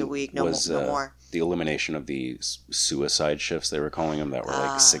main 6 days a week, no more. The elimination of the suicide shifts, they were calling them, that were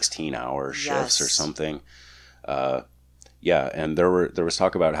like 16-hour shifts or something. And there was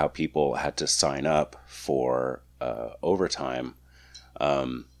talk about how people had to sign up for overtime.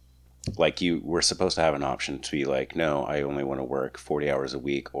 Like you were supposed to have an option to be like, no, I only want to work 40 hours a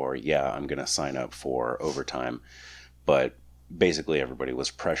week, or I'm going to sign up for overtime. But basically everybody was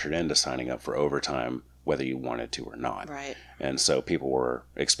pressured into signing up for overtime, whether you wanted to or not. Right. And so people were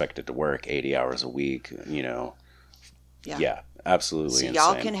expected to work 80 hours a week, Yeah, absolutely so insane.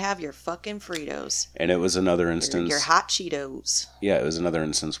 Y'all can have your fucking Fritos. And it was another instance. Your hot Cheetos. Yeah, it was another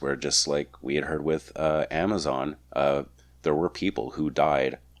instance where, just like we had heard with Amazon, there were people who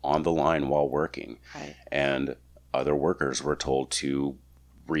died on the line while working. Right. And other workers were told to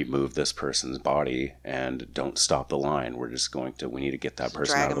remove this person's body and don't stop the line. We need to get that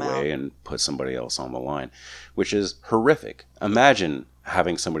person out of the way and put somebody else on the line, which is horrific. Imagine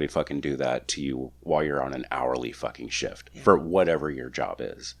having somebody fucking do that to you while you're on an hourly fucking shift for whatever your job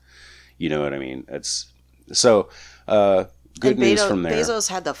is. You know what I mean? It's so good news from there. Bezos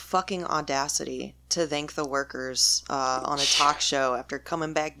had the fucking audacity to thank the workers on a talk show after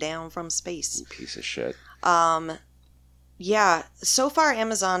coming back down from space. You piece of shit. Yeah, so far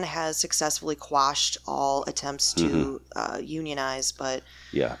Amazon has successfully quashed all attempts to unionize, but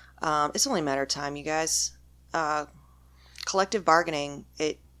it's only a matter of time, you guys. Collective bargaining,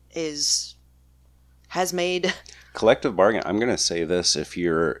 has made collective bargaining. I'm going to say this: if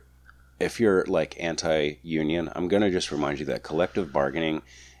you're like anti-union, I'm going to just remind you that collective bargaining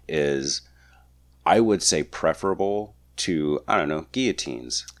is, I would say, preferable to, I don't know,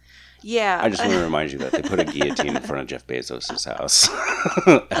 guillotines. Yeah. I just want to remind you that they put a guillotine in front of Jeff Bezos' house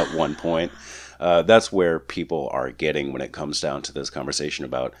at one point. That's where people are getting when it comes down to this conversation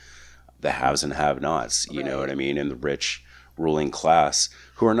about the haves and have-nots, you know what I mean? And the rich ruling class,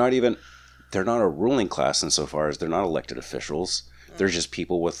 who are they're not a ruling class insofar as they're not elected officials. They're just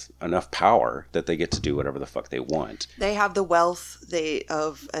people with enough power that they get to do whatever the fuck they want. They have the wealth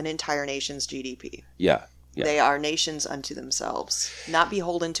of an entire nation's GDP. Yeah. Yeah. They are nations unto themselves, not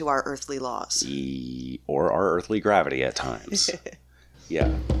beholden to our earthly laws. Or our earthly gravity at times.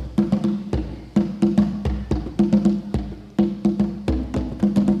 Yeah.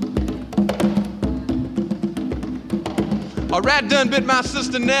 A rat done bit my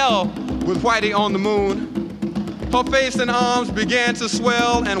sister Nell with Whitey on the moon. Her face and arms began to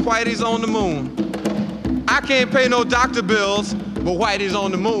swell, and Whitey's on the moon. I can't pay no doctor bills, but Whitey's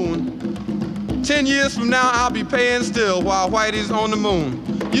on the moon. 10 years from now, I'll be paying still while Whitey's on the moon.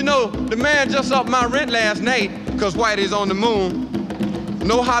 You know, the man just upped my rent last night, cause Whitey's on the moon.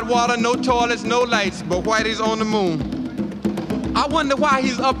 No hot water, no toilets, no lights, but Whitey's on the moon. I wonder why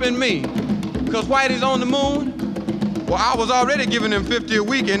he's upping me, cause Whitey's on the moon? Well, I was already giving him $50 a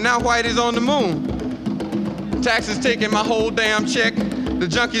week, and now Whitey's on the moon. Taxes taking my whole damn check. The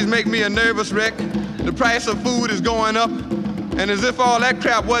junkies make me a nervous wreck. The price of food is going up, and as if all that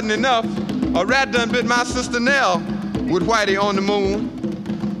crap wasn't enough, a rat done bit my sister Nell with Whitey on the moon.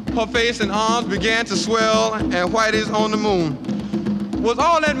 Her face and arms began to swell, and Whitey's on the moon. Was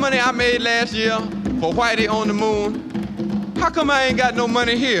all that money I made last year for Whitey on the moon? How come I ain't got no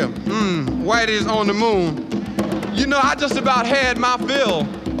money here? Whitey's on the moon. You know, I just about had my fill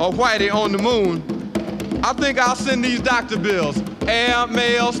of Whitey on the moon. I think I'll send these doctor bills, air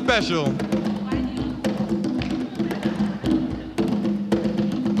mail special.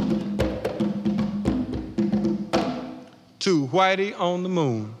 To Whitey on the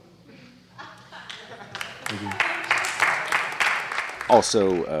moon.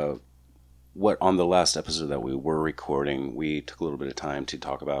 Also, what on the last episode that we were recording, we took a little bit of time to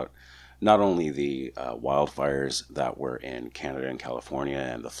talk about not only the wildfires that were in Canada and California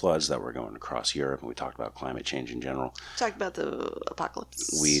and the floods that were going across Europe, and we talked about climate change in general. Talked about the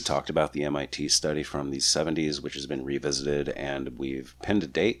apocalypse. We talked about the MIT study from the 70s, which has been revisited, and we've pinned a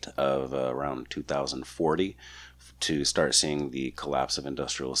date of around 2040 to start seeing the collapse of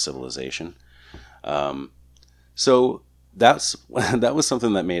industrial civilization. So that was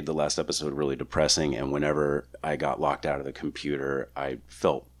something that made the last episode really depressing, and whenever I got locked out of the computer, I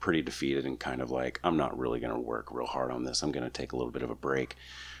felt pretty defeated and kind of like, I'm not really going to work real hard on this. I'm going to take a little bit of a break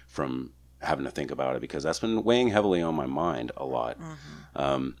from having to think about it, because that's been weighing heavily on my mind a lot.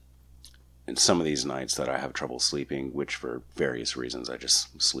 Mm-hmm. And some of these nights that I have trouble sleeping, which for various reasons I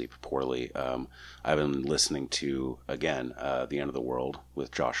just sleep poorly, I've been listening to, again, The End of the World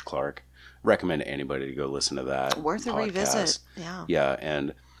with Josh Clark. Recommend anybody to go listen to that. Worth a revisit. Yeah,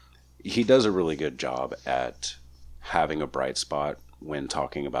 and he does a really good job at having a bright spot when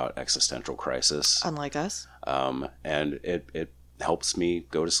talking about existential crisis. Unlike us. And it helps me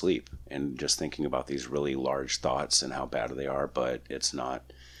go to sleep, and just thinking about these really large thoughts and how bad they are, but it's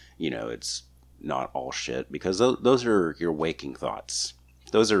not, it's not all shit, because those are your waking thoughts.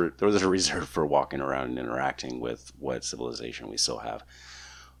 Those are reserved for walking around and interacting with what civilization we still have.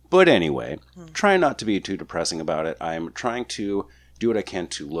 But anyway, try not to be too depressing about it. I'm trying to do what I can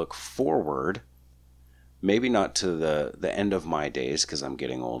to look forward, maybe not to the end of my days because I'm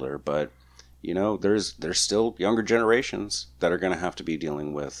getting older, but there's still younger generations that are going to have to be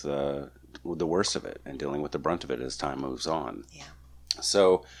dealing with the worst of it and dealing with the brunt of it as time moves on. Yeah.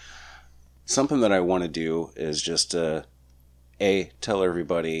 So something that I want to do is just tell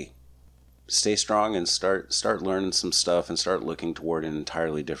everybody, stay strong and start learning some stuff and start looking toward an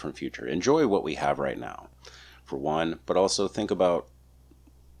entirely different future. Enjoy what we have right now, for one, but also think about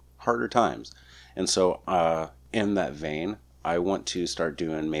harder times. And so in that vein, I want to start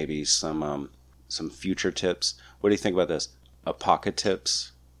doing maybe some future tips. What do you think about this? Apoca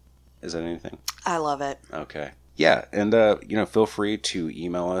tips? Is that anything? I love it. Okay. Yeah, and feel free to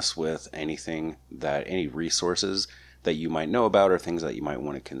email us with any resources that you might know about or things that you might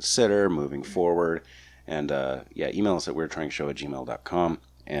want to consider moving forward. And email us at weirdtrying@gmail.com.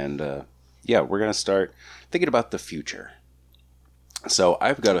 And we're going to start thinking about the future. So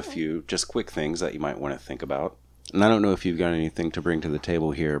I've got a few just quick things that you might want to think about. And I don't know if you've got anything to bring to the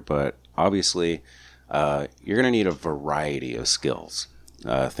table here, but obviously you're going to need a variety of skills.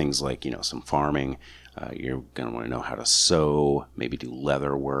 Things like, some farming. You're going to want to know how to sew, maybe do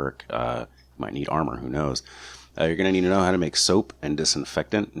leather work. You might need armor, who knows. You're going to need to know how to make soap and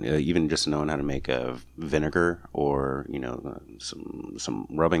disinfectant, even just knowing how to make vinegar or, some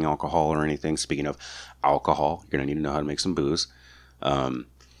rubbing alcohol or anything. Speaking of alcohol, you're going to need to know how to make some booze.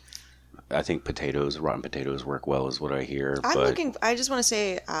 I think rotten potatoes work well is what I hear. I just want to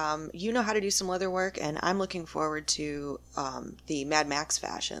say, you know how to do some leather work, and I'm looking forward to the Mad Max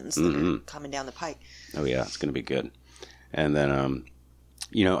fashions that are coming down the pike. Oh yeah, it's going to be good. And then,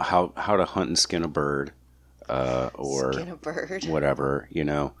 how to hunt and skin a bird. Or skin a bird. Whatever,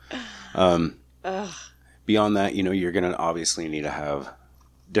 Beyond that, you're going to obviously need to have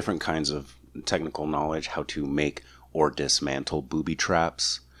different kinds of technical knowledge, how to make or dismantle booby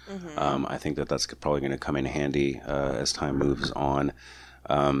traps. Mm-hmm. I think that's probably going to come in handy as time moves on.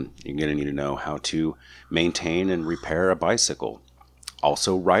 You're going to need to know how to maintain and repair a bicycle.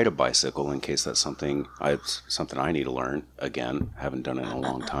 Also ride a bicycle in case that's something I need to learn. Again, haven't done it in a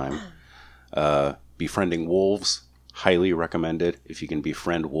long time. Befriending wolves, highly recommended. If you can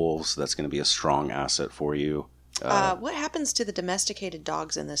befriend wolves, that's going to be a strong asset for you. What happens to the domesticated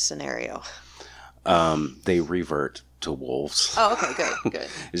dogs in this scenario? They revert to wolves. Oh, okay, good.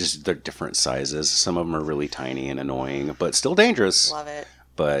 It's just they're different sizes. Some of them are really tiny and annoying, but still dangerous. Love it.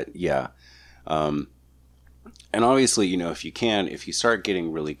 But yeah. And obviously, if you start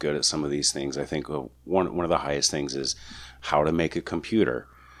getting really good at some of these things, I think one of the highest things is how to make a computer,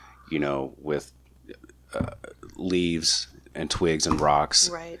 with leaves and twigs and rocks.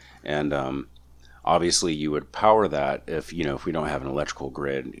 Right. And obviously you would power that if we don't have an electrical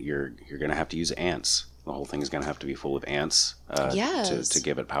grid, you're going to have to use ants. The whole thing is going to have to be full of ants to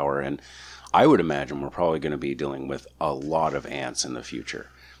give it power. And I would imagine we're probably going to be dealing with a lot of ants in the future.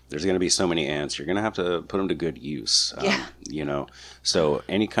 There's going to be so many ants, you're going to have to put them to good use. So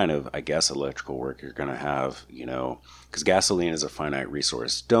any kind of, I guess, electrical work you're going to have, because gasoline is a finite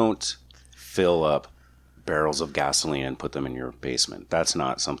resource. Don't fill up barrels of gasoline and put them in your basement. That's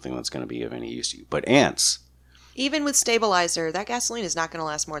not something that's going to be of any use to you. But ants. Even with stabilizer, that gasoline is not going to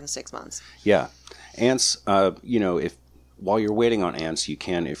last more than 6 months. Yeah. Ants, if while you're waiting on ants, you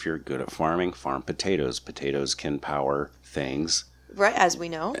can, if you're good at farming, farm potatoes. Potatoes can power things. Right, as we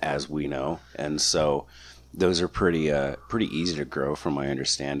know. And so those are pretty easy to grow from my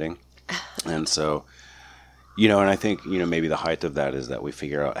understanding. And so, and I think, maybe the height of that is that we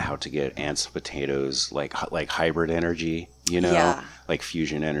figure out how to get ants and potatoes, like hybrid energy, like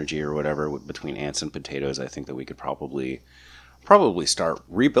fusion energy or whatever between ants and potatoes. I think that we could probably start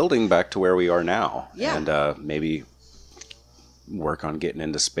rebuilding back to where we are now. Yeah. And maybe work on getting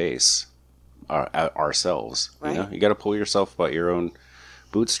into space ourselves. Right. You got to pull yourself by your own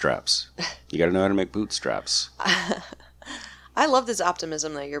bootstraps. You got to know how to make bootstraps. I love this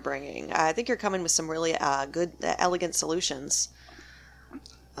optimism that you're bringing. I think you're coming with some really good, elegant solutions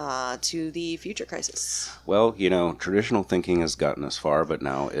to the future crisis. Well, traditional thinking has gotten us far, but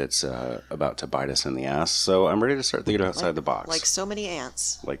now it's about to bite us in the ass. So I'm ready to start thinking outside the box. Like so many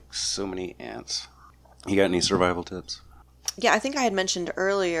ants. You got any survival tips? Yeah, I think I had mentioned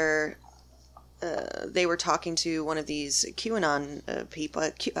earlier they were talking to one of these QAnon people,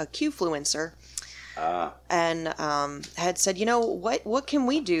 a Qfluencer, and had said, what can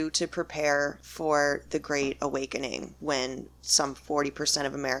we do to prepare for the Great Awakening when some 40%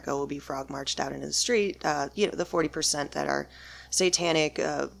 of America will be frog marched out into the street, the 40% that are satanic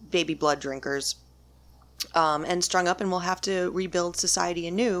baby blood drinkers, and strung up, and we'll have to rebuild society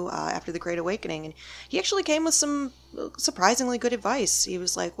anew after the Great Awakening. And he actually came with some surprisingly good advice. He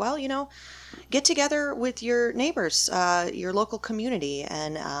was like, well, get together with your neighbors, your local community,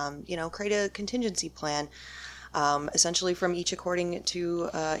 and, create a contingency plan, essentially from each according to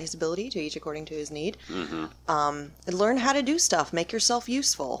his ability to each according to his need. Mm-hmm. And learn how to do stuff. Make yourself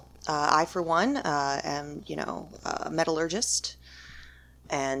useful. I, for one, am, a metallurgist.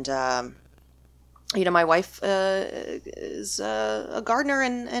 And, my wife is a gardener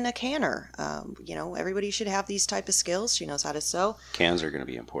and a canner. Everybody should have these type of skills. She knows how to sew. Cans are going to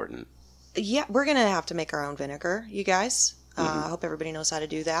be important. Yeah, we're going to have to make our own vinegar, you guys. I hope everybody knows how to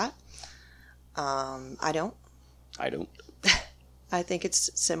do that. I don't. I think it's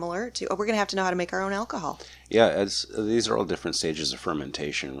similar to... we're going to have to know how to make our own alcohol. Yeah, these are all different stages of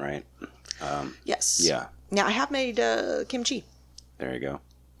fermentation, right? Yes. Yeah. Now, I have made kimchi. There you go.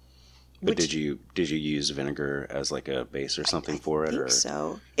 But did you use vinegar as like a base or something for it? I think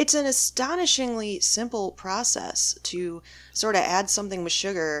so. It's an astonishingly simple process to sort of add something with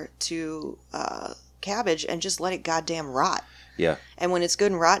sugar to cabbage and just let it goddamn rot. Yeah. And when it's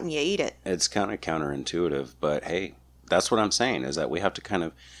good and rotten, you eat it. It's kind of counterintuitive, but hey, that's what I'm saying is that we have to kind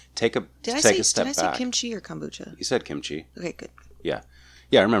of take a step back. Did I say kimchi or kombucha? You said kimchi. Okay, good. Yeah.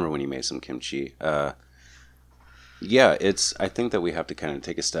 Yeah, I remember when you made some kimchi. Yeah, I think that we have to kind of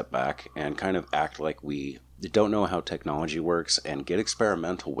take a step back and kind of act like we don't know how technology works and get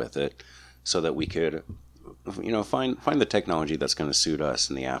experimental with it so that we could, find the technology that's going to suit us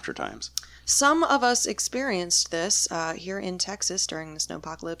in the after times. Some of us experienced this here in Texas during the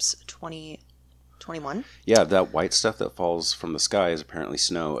snowpocalypse 2021. Yeah, that white stuff that falls from the sky is apparently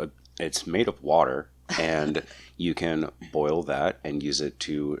snow. It's made of water, and you can boil that and use it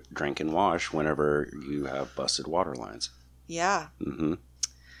to drink and wash whenever you have busted water lines. Yeah. Mm-hmm.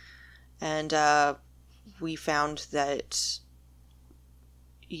 And we found that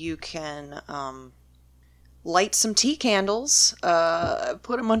you can light some tea candles,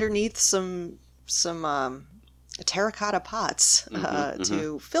 put them underneath some terracotta pots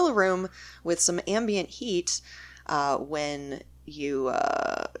to fill a room with some ambient heat when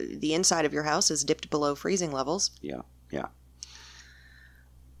the inside of your house is dipped below freezing levels. Yeah.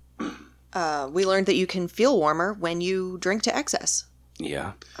 We learned that you can feel warmer when you drink to excess.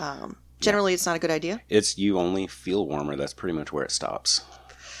 Yeah. Generally, it's not a good idea. You only feel warmer. That's pretty much where it stops.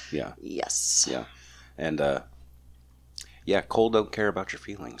 Yeah. Yes. Yeah. And, cold don't care about your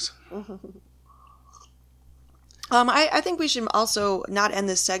feelings. I think we should also not end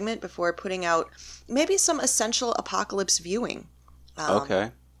this segment before putting out maybe some essential apocalypse viewing.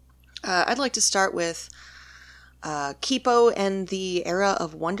 Okay. I'd like to start with Kipo and the Era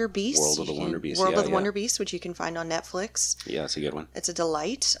of Wonder Beasts. World of the Wonder Beasts. World of the Wonder Beasts, which you can find on Netflix. Yeah, it's a good one. It's a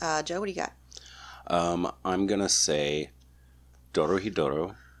delight. Joe, what do you got? I'm going to say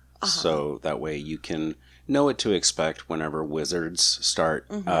Dorohedoro. So that way you can know what to expect whenever wizards start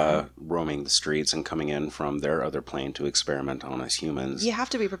roaming the streets and coming in from their other plane to experiment on us humans. You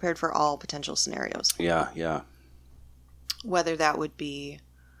have to be prepared for all potential scenarios. Yeah. Whether that would be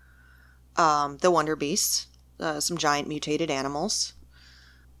the Wonder Beasts, some giant mutated animals,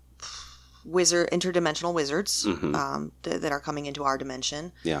 interdimensional wizards that are coming into our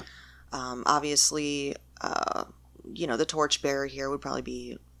dimension. Yeah. Obviously, the torchbearer here would probably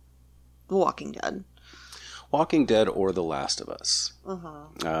be The Walking Dead. Walking Dead or The Last of Us.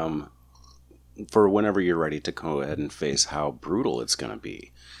 for whenever you're ready to go ahead and face how brutal it's going to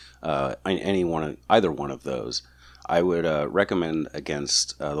be. Either one of those, I would recommend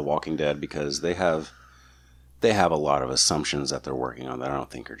against The Walking Dead, because they have a lot of assumptions that they're working on that I don't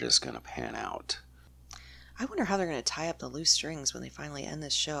think are just going to pan out. I wonder how they're going to tie up the loose strings when they finally end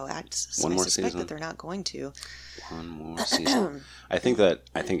this show. I suspect that they're not going to. One more season. I think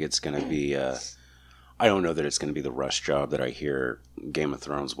it's going to be. I don't know that it's going to be the rush job that I hear Game of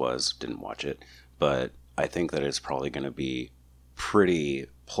Thrones was. Didn't watch it, but I think that it's probably going to be pretty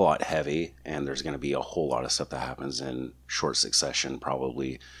plot heavy, and there's going to be a whole lot of stuff that happens in short succession,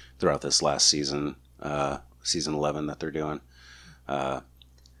 probably throughout this last season, season 11 that they're doing.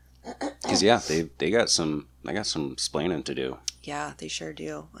 Because they got some splaining to do. Yeah, they sure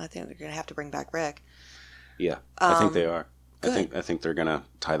do. I think they're gonna have to bring back Rick. Yeah, I think they are. Good. I think they're gonna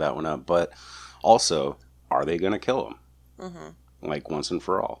tie that one up. But also, are they gonna kill him? Mm-hmm. Like once and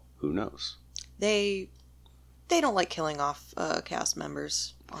for all? Who knows? They don't like killing off cast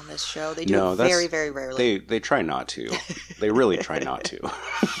members on this show. They do it very, very rarely. They try not to. They really try not to.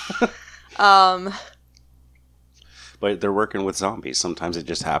 But they're working with zombies. Sometimes it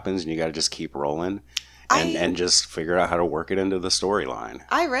just happens, and you got to just keep rolling and just figure out how to work it into the storyline.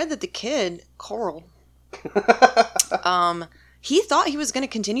 I read that the kid, Coral, he thought he was going to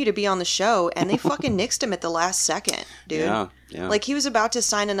continue to be on the show, and they fucking nixed him at the last second, dude. Yeah. Like, he was about to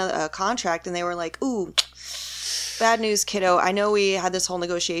sign a contract, and they were like, ooh, bad news, kiddo. I know we had this whole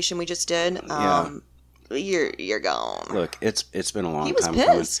negotiation we just did. You're gone. Look, it's been a long time coming. He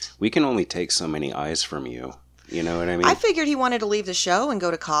was pissed. We can only take so many eyes from you. You know what I mean? I figured he wanted to leave the show and go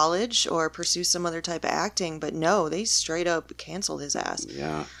to college or pursue some other type of acting, but no, they straight up canceled his ass.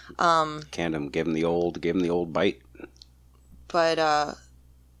 Yeah. Canned him, gave him the old bite. But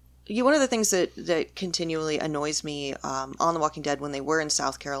one of the things that continually annoys me on The Walking Dead when they were in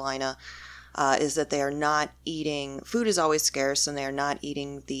South Carolina is that they are not eating. Food is always scarce, and they are not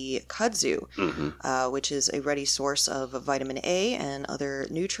eating the kudzu, which is a ready source of vitamin A and other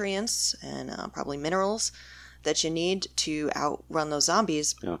nutrients and probably minerals that you need to outrun those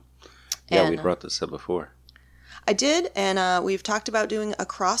zombies. Yeah, we brought this up before. I did, and we've talked about doing a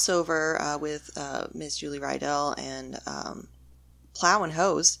crossover with Ms. Julie Rydell and Plow and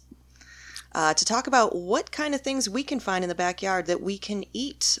Hose to talk about what kind of things we can find in the backyard that we can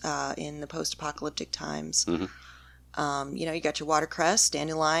eat in the post-apocalyptic times. Mm-hmm. You got your watercress,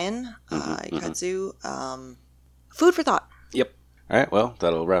 dandelion, kudzu, food for thought. Yep. All right, well,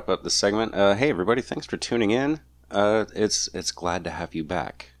 that'll wrap up this segment. Hey, everybody, thanks for tuning in. It's glad to have you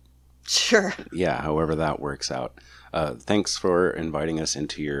back. Sure. Yeah, however that works out. Thanks for inviting us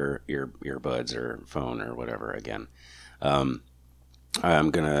into your earbuds or phone or whatever again.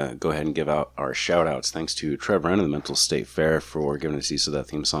 I'm going to go ahead and give out our shout-outs. Thanks to Trev Wren of the Mental State Fair for giving us use of that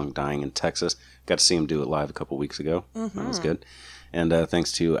theme song, Dying in Texas. Got to see him do it live a couple weeks ago. Mm-hmm. That was good. And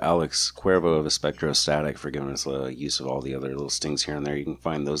thanks to Alex Cuervo of Spectrostatic for giving us use of all the other little stings here and there. You can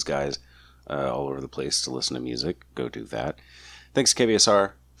find those guys all over the place to listen to music. Go do that. Thanks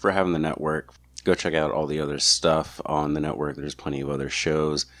KVSR for having the network. Go check out all the other stuff on the network. There's plenty of other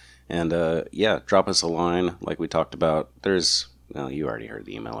shows. And drop us a line like we talked about. You already heard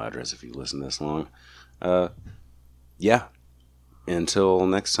the email address if you listened this long. Until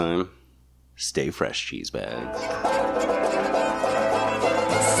next time, stay fresh, cheese bags.